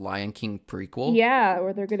action Lion King prequel. yeah,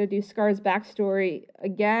 or they're gonna do Scar's backstory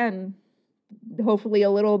again. Hopefully a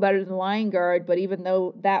little better than Lion Guard, but even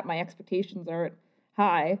though that my expectations aren't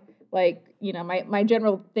high. Like, you know, my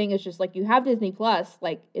general thing is just like you have Disney Plus,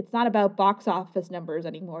 like it's not about box office numbers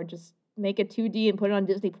anymore. Just make it 2D and put it on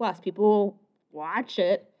Disney Plus. People will watch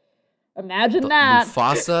it. Imagine that.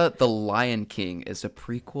 Mufasa the Lion King is a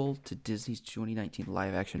prequel to Disney's 2019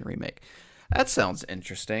 live action remake. That sounds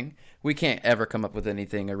interesting. We can't ever come up with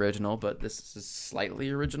anything original, but this is slightly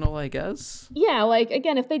original, I guess. Yeah, like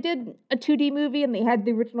again, if they did a 2D movie and they had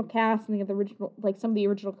the original cast and they had the original, like some of the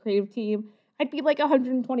original creative team, I'd be like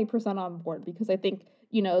 120% on board because I think,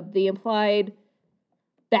 you know, the implied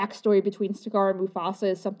backstory between Scar and Mufasa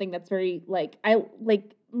is something that's very like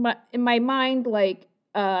in my mind, like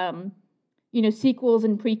you know, sequels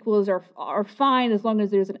and prequels are fine as long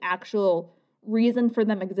as there's an actual reason for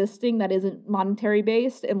them existing that isn't monetary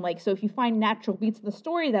based. And like, so if you find natural beats in the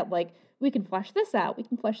story that like we can flesh this out,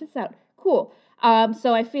 cool.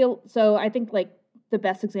 So I think like the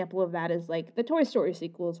best example of that is like the Toy Story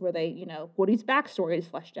sequels where they, you know, Woody's backstory is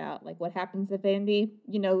fleshed out. Like what happens if Andy,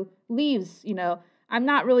 you know, leaves, you know. I'm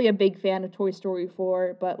not really a big fan of Toy Story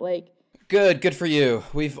 4, but like Good for you.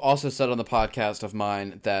 We've also said on the podcast of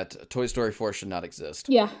mine that Toy Story 4 should not exist.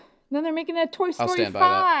 yeah. Then they're making a Toy Story stand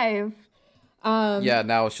by 5. Yeah,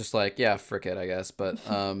 now it's just like, yeah, frick it, I guess. But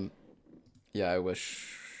yeah, I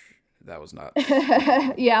wish that was not.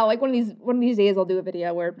 Yeah, like one of these days I'll do a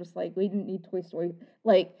video where I'm just like, we didn't need Toy Story.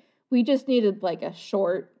 Like we just needed like a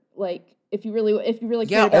short, like if you really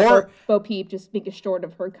Yeah, cared about or- Bo Peep, just make a short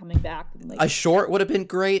of her coming back. And, like, A short would have been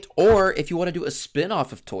great, or if you want to do a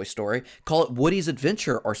spin-off of Toy Story, call it Woody's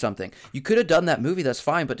Adventure or something. You could have done that movie, that's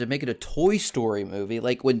fine, but to make it a Toy Story movie,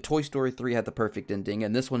 like when Toy Story 3 had the perfect ending,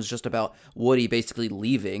 and this one's just about Woody basically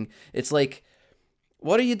leaving, it's like,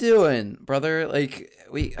 what are you doing, brother? Like,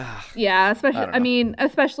 yeah, especially I don't know.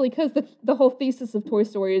 especially because the whole thesis of Toy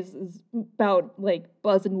Story is about like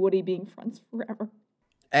Buzz and Woody being friends forever.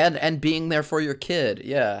 And being there for your kid,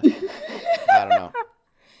 yeah. I don't know.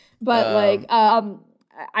 But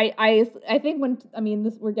I think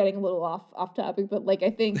we're getting a little off topic, but like I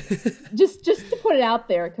think just to put it out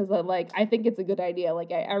there because I think it's a good idea.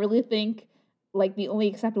 Like I really think like the only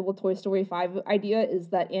acceptable Toy Story 5 idea is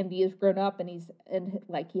that Andy is grown up and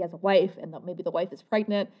like he has a wife and that maybe the wife is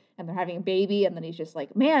pregnant and they're having a baby and then he's just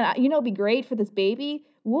like, man, it'd be great for this baby,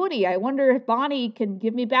 Woody. I wonder if Bonnie can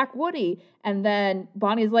give me back Woody. And then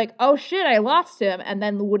Bonnie's like, oh shit, I lost him. And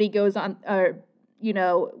then Woody goes on,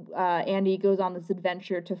 Andy goes on this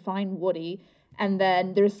adventure to find Woody. And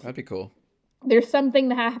then That'd be cool. There's something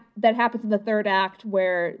that happens in the third act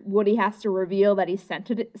where Woody has to reveal that he's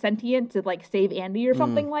sentient to like save Andy or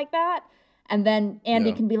something like that, and then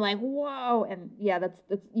Andy can be like, "Whoa!" And yeah, that's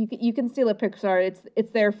you can steal a Pixar.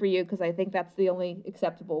 It's there for you because I think that's the only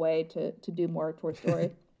acceptable way to do more Toy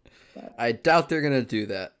Story. I doubt they're gonna do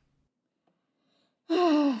that.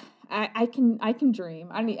 I can dream.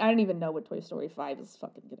 I don't even know what Toy Story 5 is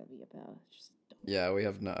fucking gonna be about. Yeah, we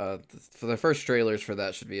have no. For the first trailers for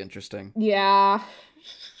that should be interesting. Yeah,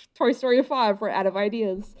 Toy Story 5. We're out of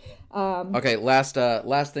ideas. Okay, last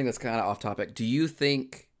thing that's kind of off topic. Do you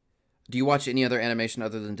watch any other animation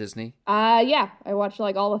other than Disney? Yeah, I watch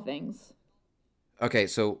like all the things. Okay,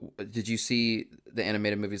 so did you see the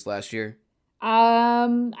animated movies last year?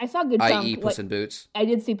 I saw a good chunk. I.e. Puss in Boots. I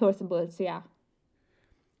did see Puss in Boots. Yeah.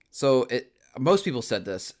 So most people said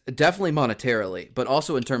this, definitely monetarily, but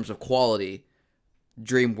also in terms of quality.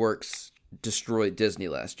 DreamWorks destroyed Disney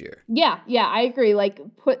last year. Yeah, I agree.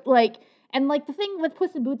 And the thing with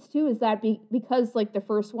Puss in Boots too is that because like the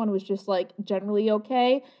first one was just like generally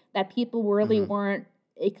okay, that people really weren't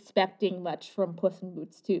expecting much from Puss in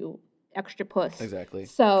Boots 2, Extra Puss. Exactly.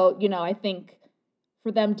 So, I think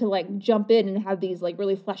for them to like jump in and have these like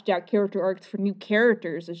really fleshed out character arcs for new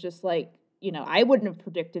characters is just like, I wouldn't have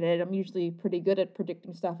predicted it. I'm usually pretty good at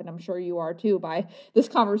predicting stuff, and I'm sure you are too by this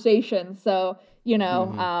conversation. So,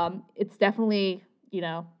 it's definitely,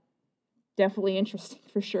 definitely interesting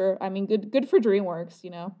for sure. I mean, good for DreamWorks,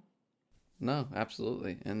 No,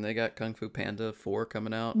 absolutely. And they got Kung Fu Panda 4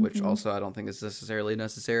 coming out, which also I don't think is necessarily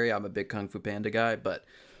necessary. I'm a big Kung Fu Panda guy, but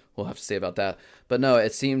we'll have to say about that. But no,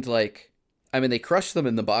 it seemed like, they crushed them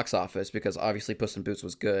in the box office because obviously Puss in Boots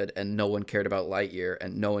was good and no one cared about Lightyear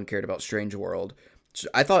and no one cared about Strange World.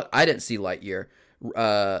 I didn't see Lightyear.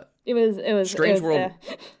 It was Strange World.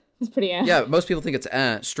 It's pretty Yeah, most people think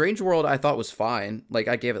it's Strange World I thought was fine. Like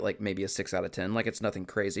I gave it like maybe a 6 out of 10. Like it's nothing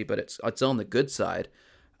crazy, but it's on the good side.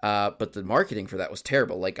 But the marketing for that was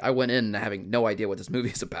terrible. Like I went in having no idea what this movie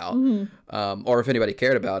is about, or if anybody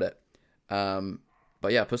cared about it.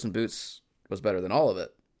 But yeah, Puss in Boots was better than all of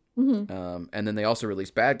it. And then they also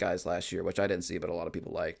released Bad Guys last year, which I didn't see, but a lot of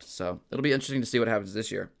people liked. So it'll be interesting to see what happens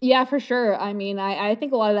this year. Yeah, for sure. I mean, I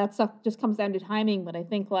think a lot of that stuff just comes down to timing, but I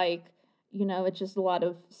think like, it's just a lot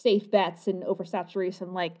of safe bets and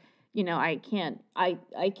oversaturation. Like, I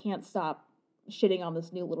can't stop shitting on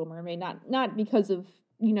this new Little Mermaid. Not because of,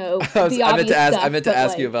 the obvious stuff. I meant to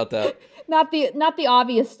ask you about that. Not the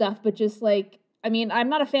obvious stuff, but just like, I'm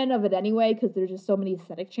not a fan of it anyway, because there's just so many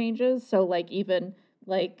aesthetic changes. So like even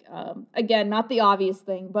like, again, not the obvious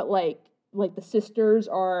thing, but like the sisters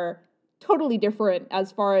are totally different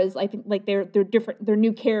as far as I think like they're different. They're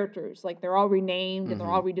new characters. Like they're all renamed and they're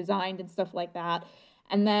all redesigned and stuff like that.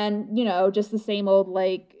 And then, just the same old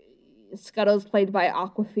like Scuttle's played by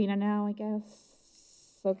Awkwafina now, I guess.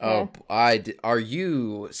 Okay. Oh, are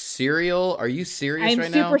you serial? Are you serious right now?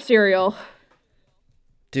 I'm super serial.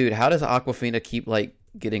 Dude, how does Awkwafina keep like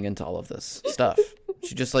getting into all of this stuff?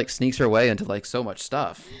 She just like sneaks her way into like so much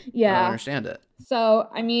stuff. Yeah. I don't understand it. So,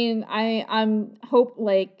 I'm hope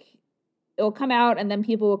like it'll come out and then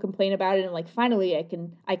people will complain about it and like finally I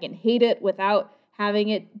can hate it without having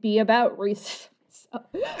it be about racism.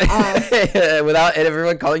 Without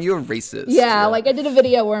everyone calling you a racist. Yeah, like I did a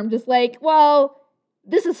video where I'm just like, well,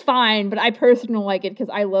 this is fine, but I personally don't like it because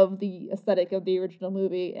I love the aesthetic of the original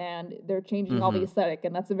movie and they're changing all the aesthetic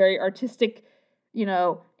and that's a very artistic,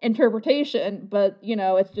 interpretation. But,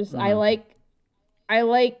 it's just, I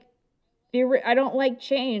don't like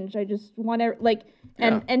change. I just want to like,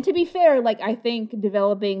 and to be fair, like I think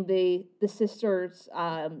developing the sisters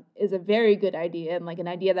is a very good idea and like an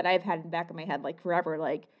idea that I've had in the back of my head like forever,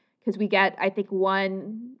 like because we get I think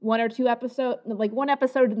one or two episode like one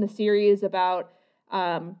episode in the series about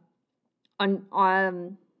on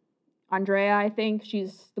Andrea, I think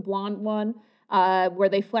she's the blonde one. Where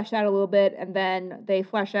they flesh out a little bit, and then they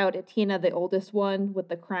flesh out Tina, the oldest one with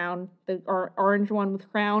the crown, the orange one with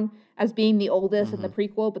crown, as being the oldest in the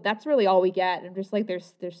prequel. But that's really all we get. And just like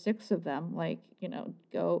there's 6 of them, like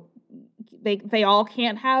they all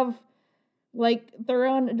can't have like their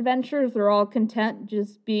own adventures. They're all content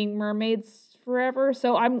just being mermaids forever.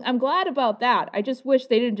 So I'm glad about that. I just wish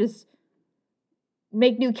they didn't just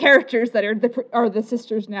make new characters that are the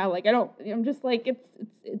sisters now. Like I'm just like it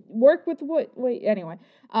work with what wait anyway.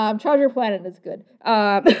 Treasure Planet is good.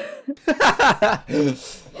 Yeah,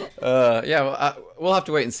 well, we'll have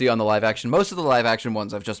to wait and see on the live action. Most of the live action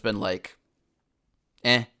ones I've just been like,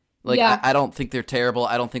 like yeah. I don't think they're terrible.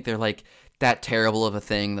 I don't think they're like that terrible of a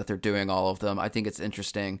thing that they're doing all of them. I think it's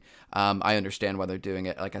interesting. I understand why they're doing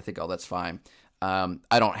it. Like I think that's fine. I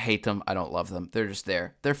don't hate them. I don't love them. They're just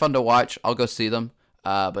there. They're fun to watch. I'll go see them.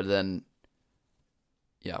 But then,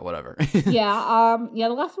 yeah, whatever. Yeah.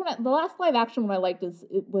 The last live action one I liked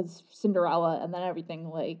was Cinderella, and then everything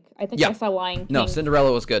like I think I saw Lion King. No,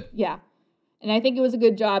 Cinderella was good. Yeah, and I think it was a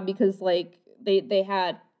good job because like they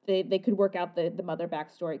could work out the mother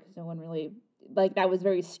backstory because no one really like that was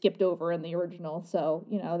very skipped over in the original. So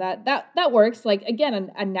that works. Like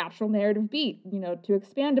again, a natural narrative beat to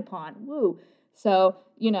expand upon. Woo. So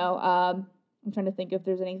I'm trying to think if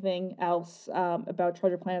there's anything else about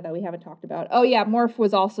Treasure Planet that we haven't talked about. Oh yeah, Morph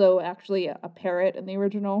was also actually a parrot in the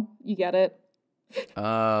original. You get it?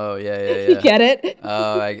 Oh yeah. You get it?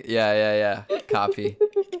 Oh yeah. Copy.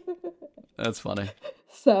 That's funny.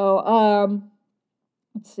 So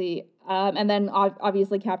let's see. And then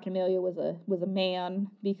obviously Captain Amelia was a man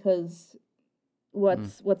because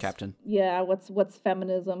what's Captain? Yeah, what's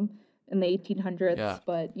feminism in the 1800s? Yeah.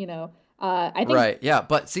 But I think right. Yeah,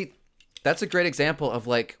 but see. That's a great example of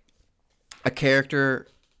like a character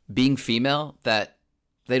being female that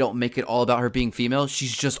they don't make it all about her being female.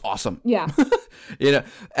 She's just awesome. Yeah.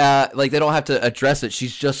 Like they don't have to address it.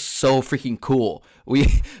 She's just so freaking cool. We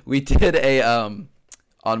did on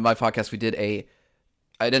my podcast,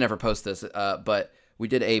 I didn't ever post this, but we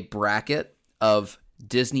did a bracket of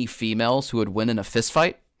Disney females who would win in a fist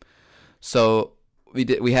fight. So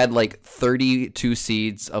we had like 32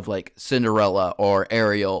 seeds of like Cinderella or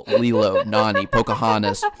Ariel, Lilo, Nani,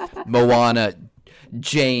 Pocahontas, Moana,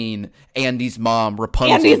 Jane, Andy's mom,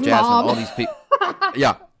 Rapunzel, Jasmine, all these people.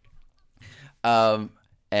 Yeah.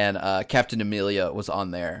 And Captain Amelia was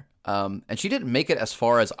on there. And she didn't make it as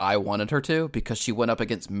far as I wanted her to because she went up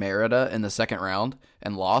against Merida in the second round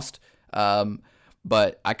and lost.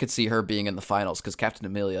 But I could see her being in the finals because Captain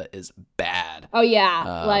Amelia is bad. Oh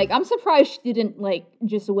yeah, like I'm surprised she didn't like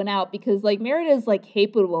just win out because like Merida's like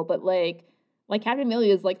capable, but like Captain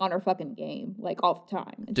Amelia is like on her fucking game like all the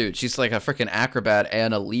time. Dude, she's like a freaking acrobat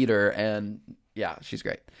and a leader, and yeah, she's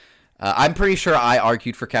great. I'm pretty sure I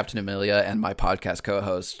argued for Captain Amelia, and my podcast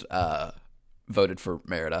co-host voted for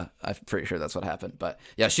Merida. I'm pretty sure that's what happened. But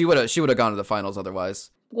yeah, she would have gone to the finals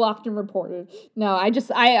otherwise. Blocked and reported. No,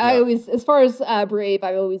 I always, as far as Brave,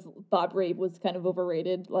 I always thought Brave was kind of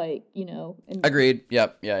overrated. Like and, agreed.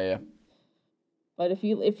 Yep. Yeah. But if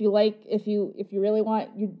you really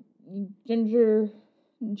want your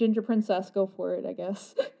ginger princess, go for it. I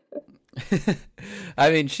guess.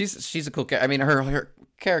 I mean, she's a cool character. I mean, her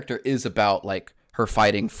character is about like her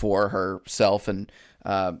fighting for herself and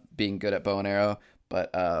being good at bow and arrow.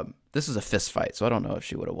 But this is a fist fight, so I don't know if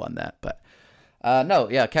she would have won that. But no,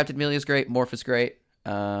 yeah, Captain Amelia's great. Morph is great.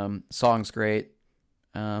 Song's great.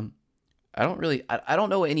 I don't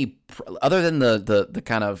know any other than the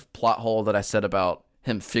kind of plot hole that I said about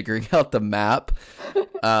him figuring out the map.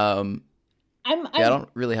 I don't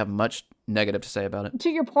really have much negative to say about it. To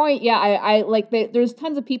your point, yeah, I like there's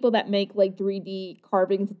tons of people that make like 3D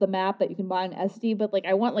carvings of the map that you can buy on SD, but like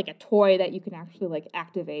I want like a toy that you can actually like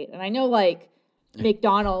activate. And I know like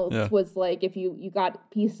McDonald's was like if you got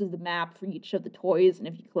pieces of the map for each of the toys, and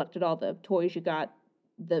if you collected all the toys, you got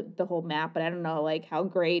the whole map. But I don't know like how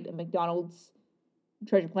great a McDonald's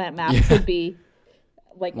Treasure Planet map could be.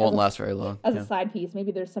 Like won't last very long as a side piece.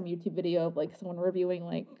 Maybe there's some YouTube video of like someone reviewing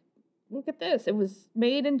like, look at this, it was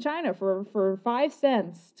made in China for 5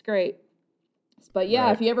 cents. It's great. But yeah,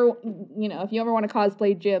 right. if you ever want to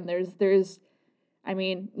cosplay Jim, there's I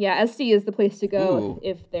mean, yeah, SD is the place to go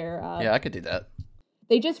if they're yeah, I could do that.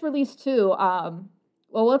 They just released 2 well,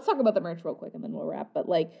 let's talk about the merch real quick and then we'll wrap. But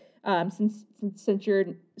like since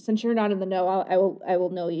you're not in the know, I will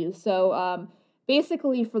know you. So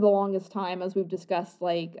basically for the longest time, as we've discussed,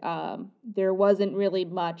 like there wasn't really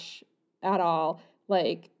much at all.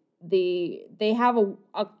 Like they have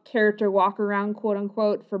a character walk around, quote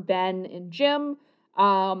unquote, for Ben and Jim,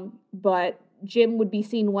 but Jim would be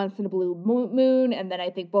seen once in a blue moon, and then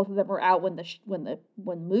I think both of them were out when the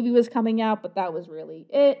movie was coming out, but that was really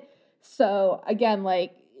it. So again,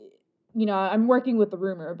 like I'm working with the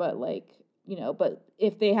rumor, but like but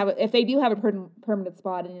if they do have a permanent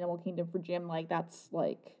spot in Animal Kingdom for Jim, like that's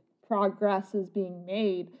like progress is being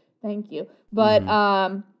made. Thank you, but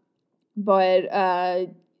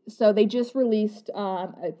so they just released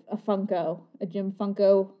a Jim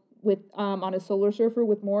Funko with on a Solar Surfer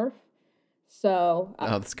with Morph. So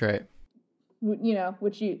Oh, that's great.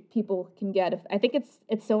 which people can get. If I think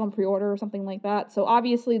it's still on pre-order or something like that. So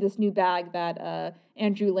obviously this new bag that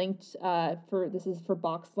Andrew linked this is for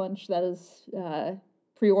Box Lunch, that is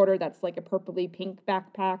pre-order. That's like a purpley pink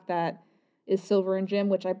backpack that is Silver and Jim,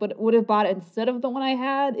 which I would have bought instead of the one I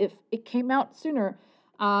had if it came out sooner.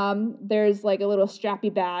 There's like a little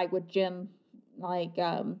strappy bag with Jim, like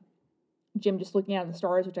Jim just looking out at the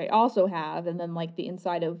stars, which I also have, and then like the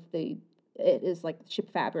inside of it is like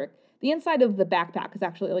ship fabric. The inside of the backpack is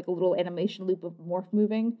actually like a little animation loop of Morph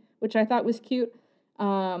moving, which I thought was cute.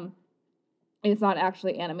 And it's not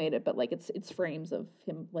actually animated, but like it's frames of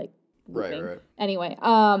him like moving. Right. Anyway,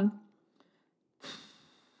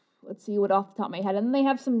 let's see what off the top of my head. And then they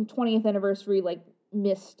have some 20th anniversary like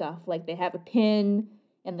Miss stuff. Like they have a pin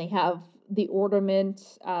and they have the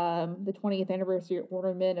ornament, the 20th anniversary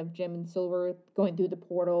ornament of Jim and Silver going through the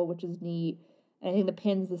portal, which is neat. And I think the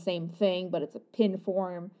pin's the same thing, but it's a pin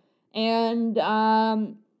form. And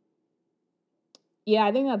yeah,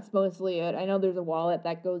 I think that's mostly it. I know there's a wallet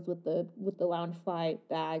that goes with the Loungefly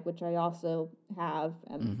bag, which I also have.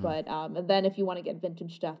 But and then if you want to get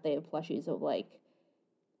vintage stuff, they have plushies of like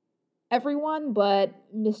everyone but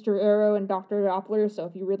Mr. Arrow and Dr. Doppler. So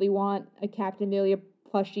if you really want a Captain Amelia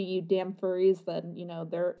plushie, you damn furries, then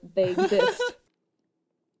they exist.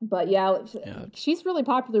 But yeah, she's really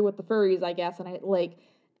popular with the furries, I guess, and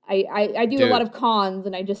I do a lot of cons,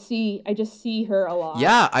 and I just see her a lot.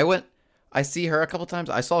 Yeah, I see her a couple times.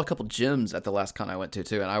 I saw a couple gyms at the last con I went to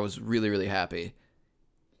too, and I was really, really happy.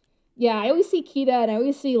 Yeah, I always see Kita, and I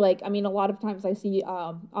always see a lot of times I see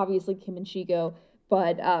obviously Kim and Shigo,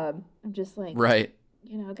 but I'm just like, right,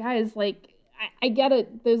 guys, like I get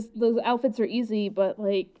it. Those outfits are easy, but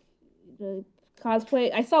like the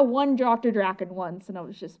cosplay, I saw one Dr. Draken once, and I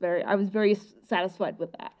was very satisfied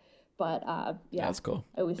with that. But yeah, that's cool.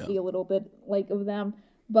 I always see a little bit of them.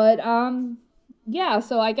 But yeah,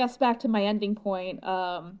 so I guess back to my ending point.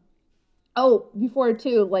 Before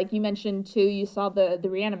too, like you mentioned too, you saw the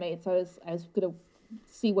Reanimates. I was gonna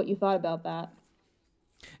see what you thought about that.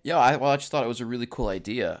 Yeah, I just thought it was a really cool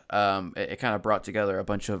idea. It kind of brought together a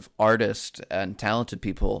bunch of artists and talented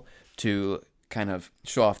people to kind of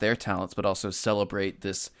show off their talents, but also celebrate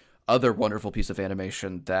this other wonderful piece of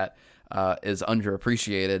animation that is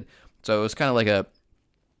underappreciated. So it was kind of like a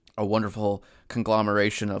wonderful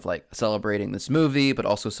conglomeration of like celebrating this movie, but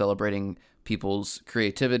also celebrating people's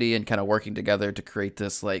creativity and kind of working together to create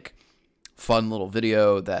this like fun little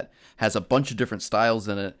video that has a bunch of different styles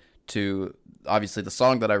in it to obviously the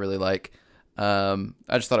song that I really like. I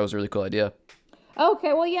just thought it was a really cool idea.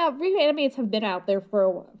 Okay, well, yeah, Reanimates have been out there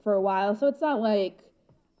for a while, so it's not like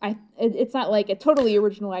it's not like a totally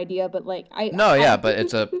original idea, but like but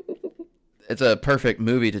it's a perfect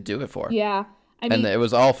movie to do it for. Yeah, and it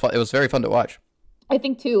was all fun. It was very fun to watch. I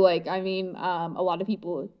think too. Like, I mean, a lot of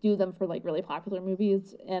people do them for like really popular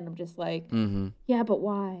movies, and I'm just like, yeah, but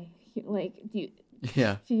why? Like,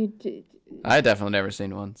 I definitely never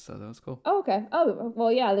seen one, so that was cool. Oh, okay. Oh,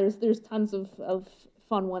 well, yeah. There's tons of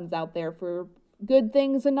fun ones out there for good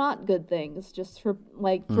things and not good things, just for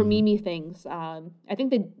for Mimi things. I think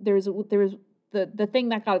that there was the thing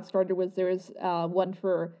that got it started was there was one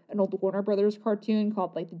for an old Warner Brothers cartoon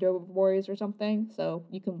called like the Dover Boys or something. So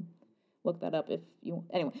you can look that up if you want.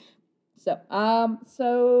 Anyway. So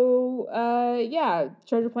yeah,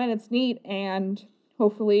 Treasure Planet's neat, and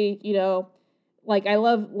hopefully, like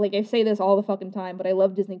I say this all the fucking time, but I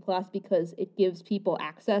love Disney Plus because it gives people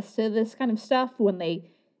access to this kind of stuff when they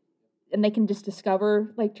can just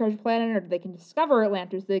discover like Treasure Planet, or they can discover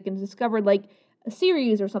Atlantis, they can discover like a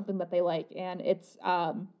series or something that they like, and it's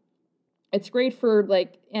great for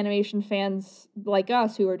like animation fans like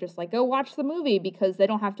us who are just like, go watch the movie, because they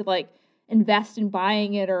don't have to like invest in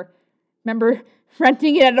buying it, or remember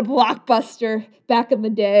renting it at a Blockbuster back in the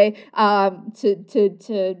day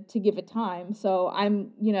to give it time. So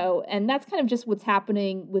I'm, and that's kind of just what's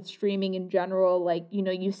happening with streaming in general. Like,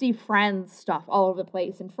 you see Friends stuff all over the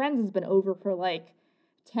place, and Friends has been over for like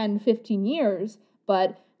 10, 15 years.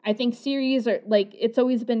 But I think series are like, it's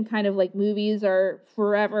always been kind of like movies are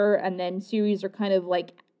forever, and then series are kind of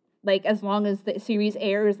like as long as the series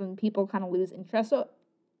airs, then people kind of lose interest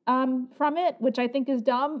from it, which I think is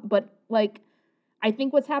dumb. But like, I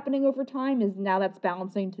think what's happening over time is now that's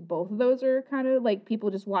balancing to both of those are kind of like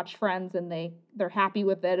people just watch Friends and they're happy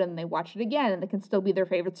with it and they watch it again, and it can still be their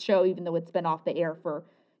favorite show even though it's been off the air for,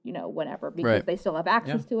 whenever, because they still have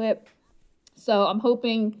access to it. So I'm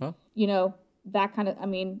hoping, that kind of, I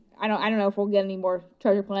mean, I don't know if we'll get any more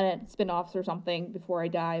Treasure Planet spin-offs or something before I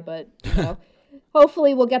die, but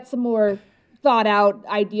hopefully we'll get some more thought out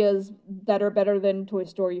ideas that are better than Toy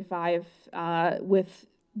Story 5 with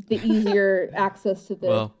the easier access to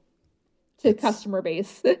the customer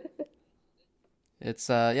base. It's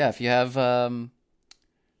if you haven't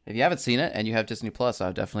seen it and you have Disney Plus, I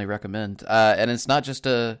would definitely recommend. And it's not just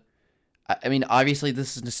I mean, obviously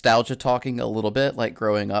this is nostalgia talking a little bit, like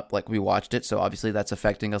growing up, like we watched it, so obviously that's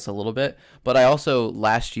affecting us a little bit. But I also,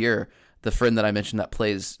 last year, the friend that I mentioned that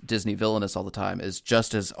plays Disney Villainous all the time is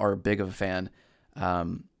just as big of a fan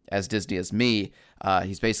as Disney as me.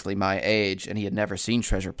 He's basically my age, and he had never seen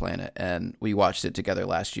Treasure Planet, and we watched it together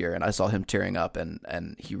last year, and I saw him tearing up,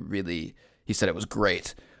 and he said it was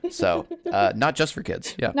great. So not just for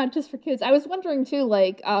kids. Yeah, not just for kids. I was wondering too,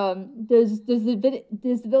 like, does the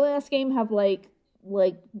Villainous game have like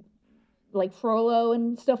Frollo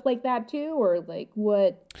and stuff like that too, or like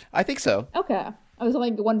what? I think so. Okay, I was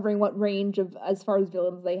like wondering what range of as far as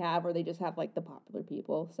villains they have, or they just have like the popular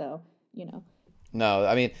people. So No,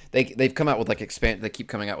 I mean they've come out with like They keep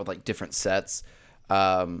coming out with like different sets.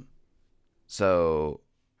 So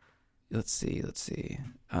let's see.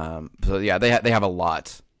 So yeah, they have a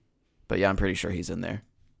lot. But yeah, I'm pretty sure he's in there.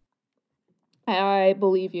 I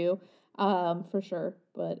believe you, for sure.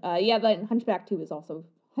 But yeah, that Hunchback 2 is also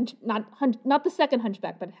not the second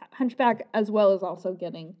Hunchback, but Hunchback as well is also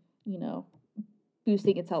getting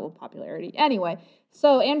boosting its level of popularity. Anyway,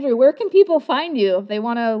 so Andrew, where can people find you if they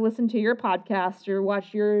want to listen to your podcast or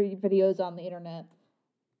watch your videos on the internet?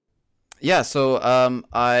 Yeah, so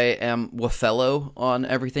I am Wafellow on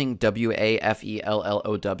everything. WAFELLOW.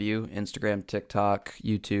 Instagram, TikTok,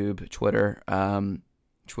 YouTube, Twitter.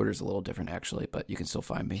 Twitter's a little different actually, but you can still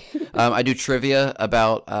find me. I do trivia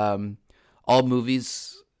about all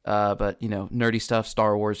movies, but nerdy stuff: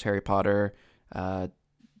 Star Wars, Harry Potter,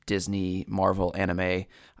 Disney, Marvel, anime.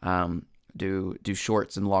 Do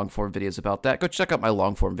shorts and long form videos about that. Go check out my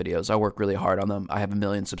long form videos. I work really hard on them. I have 1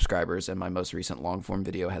 million subscribers, and my most recent long form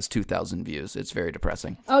video has 2,000 views. It's very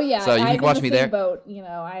depressing. Oh yeah, so you can watch me there. Boat.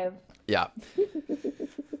 I have. Yeah.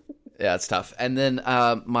 Yeah, it's tough. And then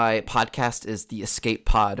my podcast is the Escape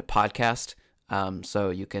Pod podcast.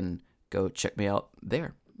 So you can go check me out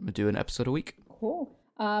there. I'm gonna do an episode a week. Cool.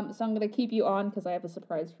 So I'm gonna keep you on because I have a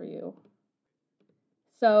surprise for you.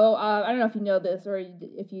 So, I don't know if you know this or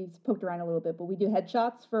if you poked around a little bit, but we do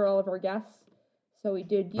headshots for all of our guests. So we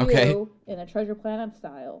did you in a Treasure Planet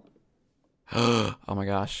style. Oh my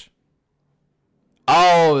gosh.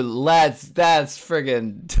 Oh, that's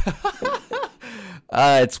friggin'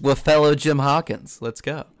 it's Wafellow Jim Hawkins. Let's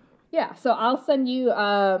go. Yeah, so I'll send you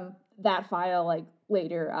that file like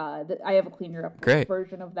later. I have a cleaner up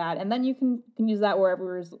version of that, and then you can use that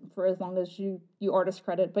wherever for as long as you artist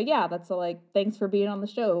credit. But yeah, that's thanks for being on the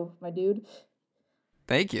show, my dude.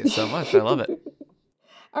 Thank you so much. I love it.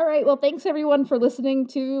 All right, well, thanks everyone for listening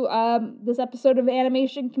to this episode of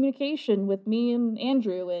Animation Communication with me and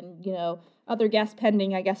Andrew, and other guests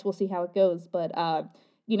pending. I guess we'll see how it goes, but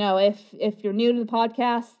if you're new to the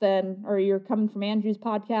podcast, then, or you're coming from Andrew's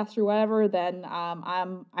podcast or whatever, then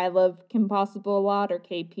I love Kim Possible a lot, or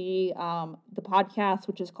KP. The podcast,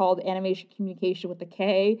 which is called Animation Communication with a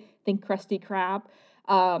K. Think Krusty Krab.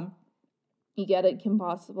 You get it, Kim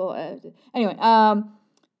Possible. Anyway,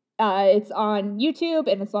 it's on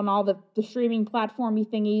YouTube and it's on all the streaming platformy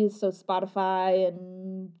thingies, so Spotify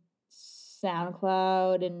and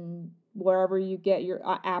SoundCloud and wherever you get your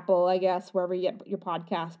Apple, I guess, wherever you get your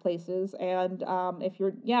podcast places. And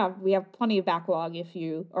we have plenty of backlog if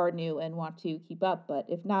you are new and want to keep up. But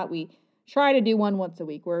if not, we try to do one once a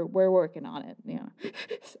week. We're working on it. Yeah.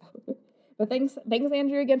 But thanks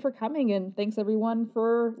Andrew again for coming, and thanks everyone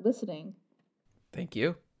for listening. Thank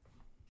you.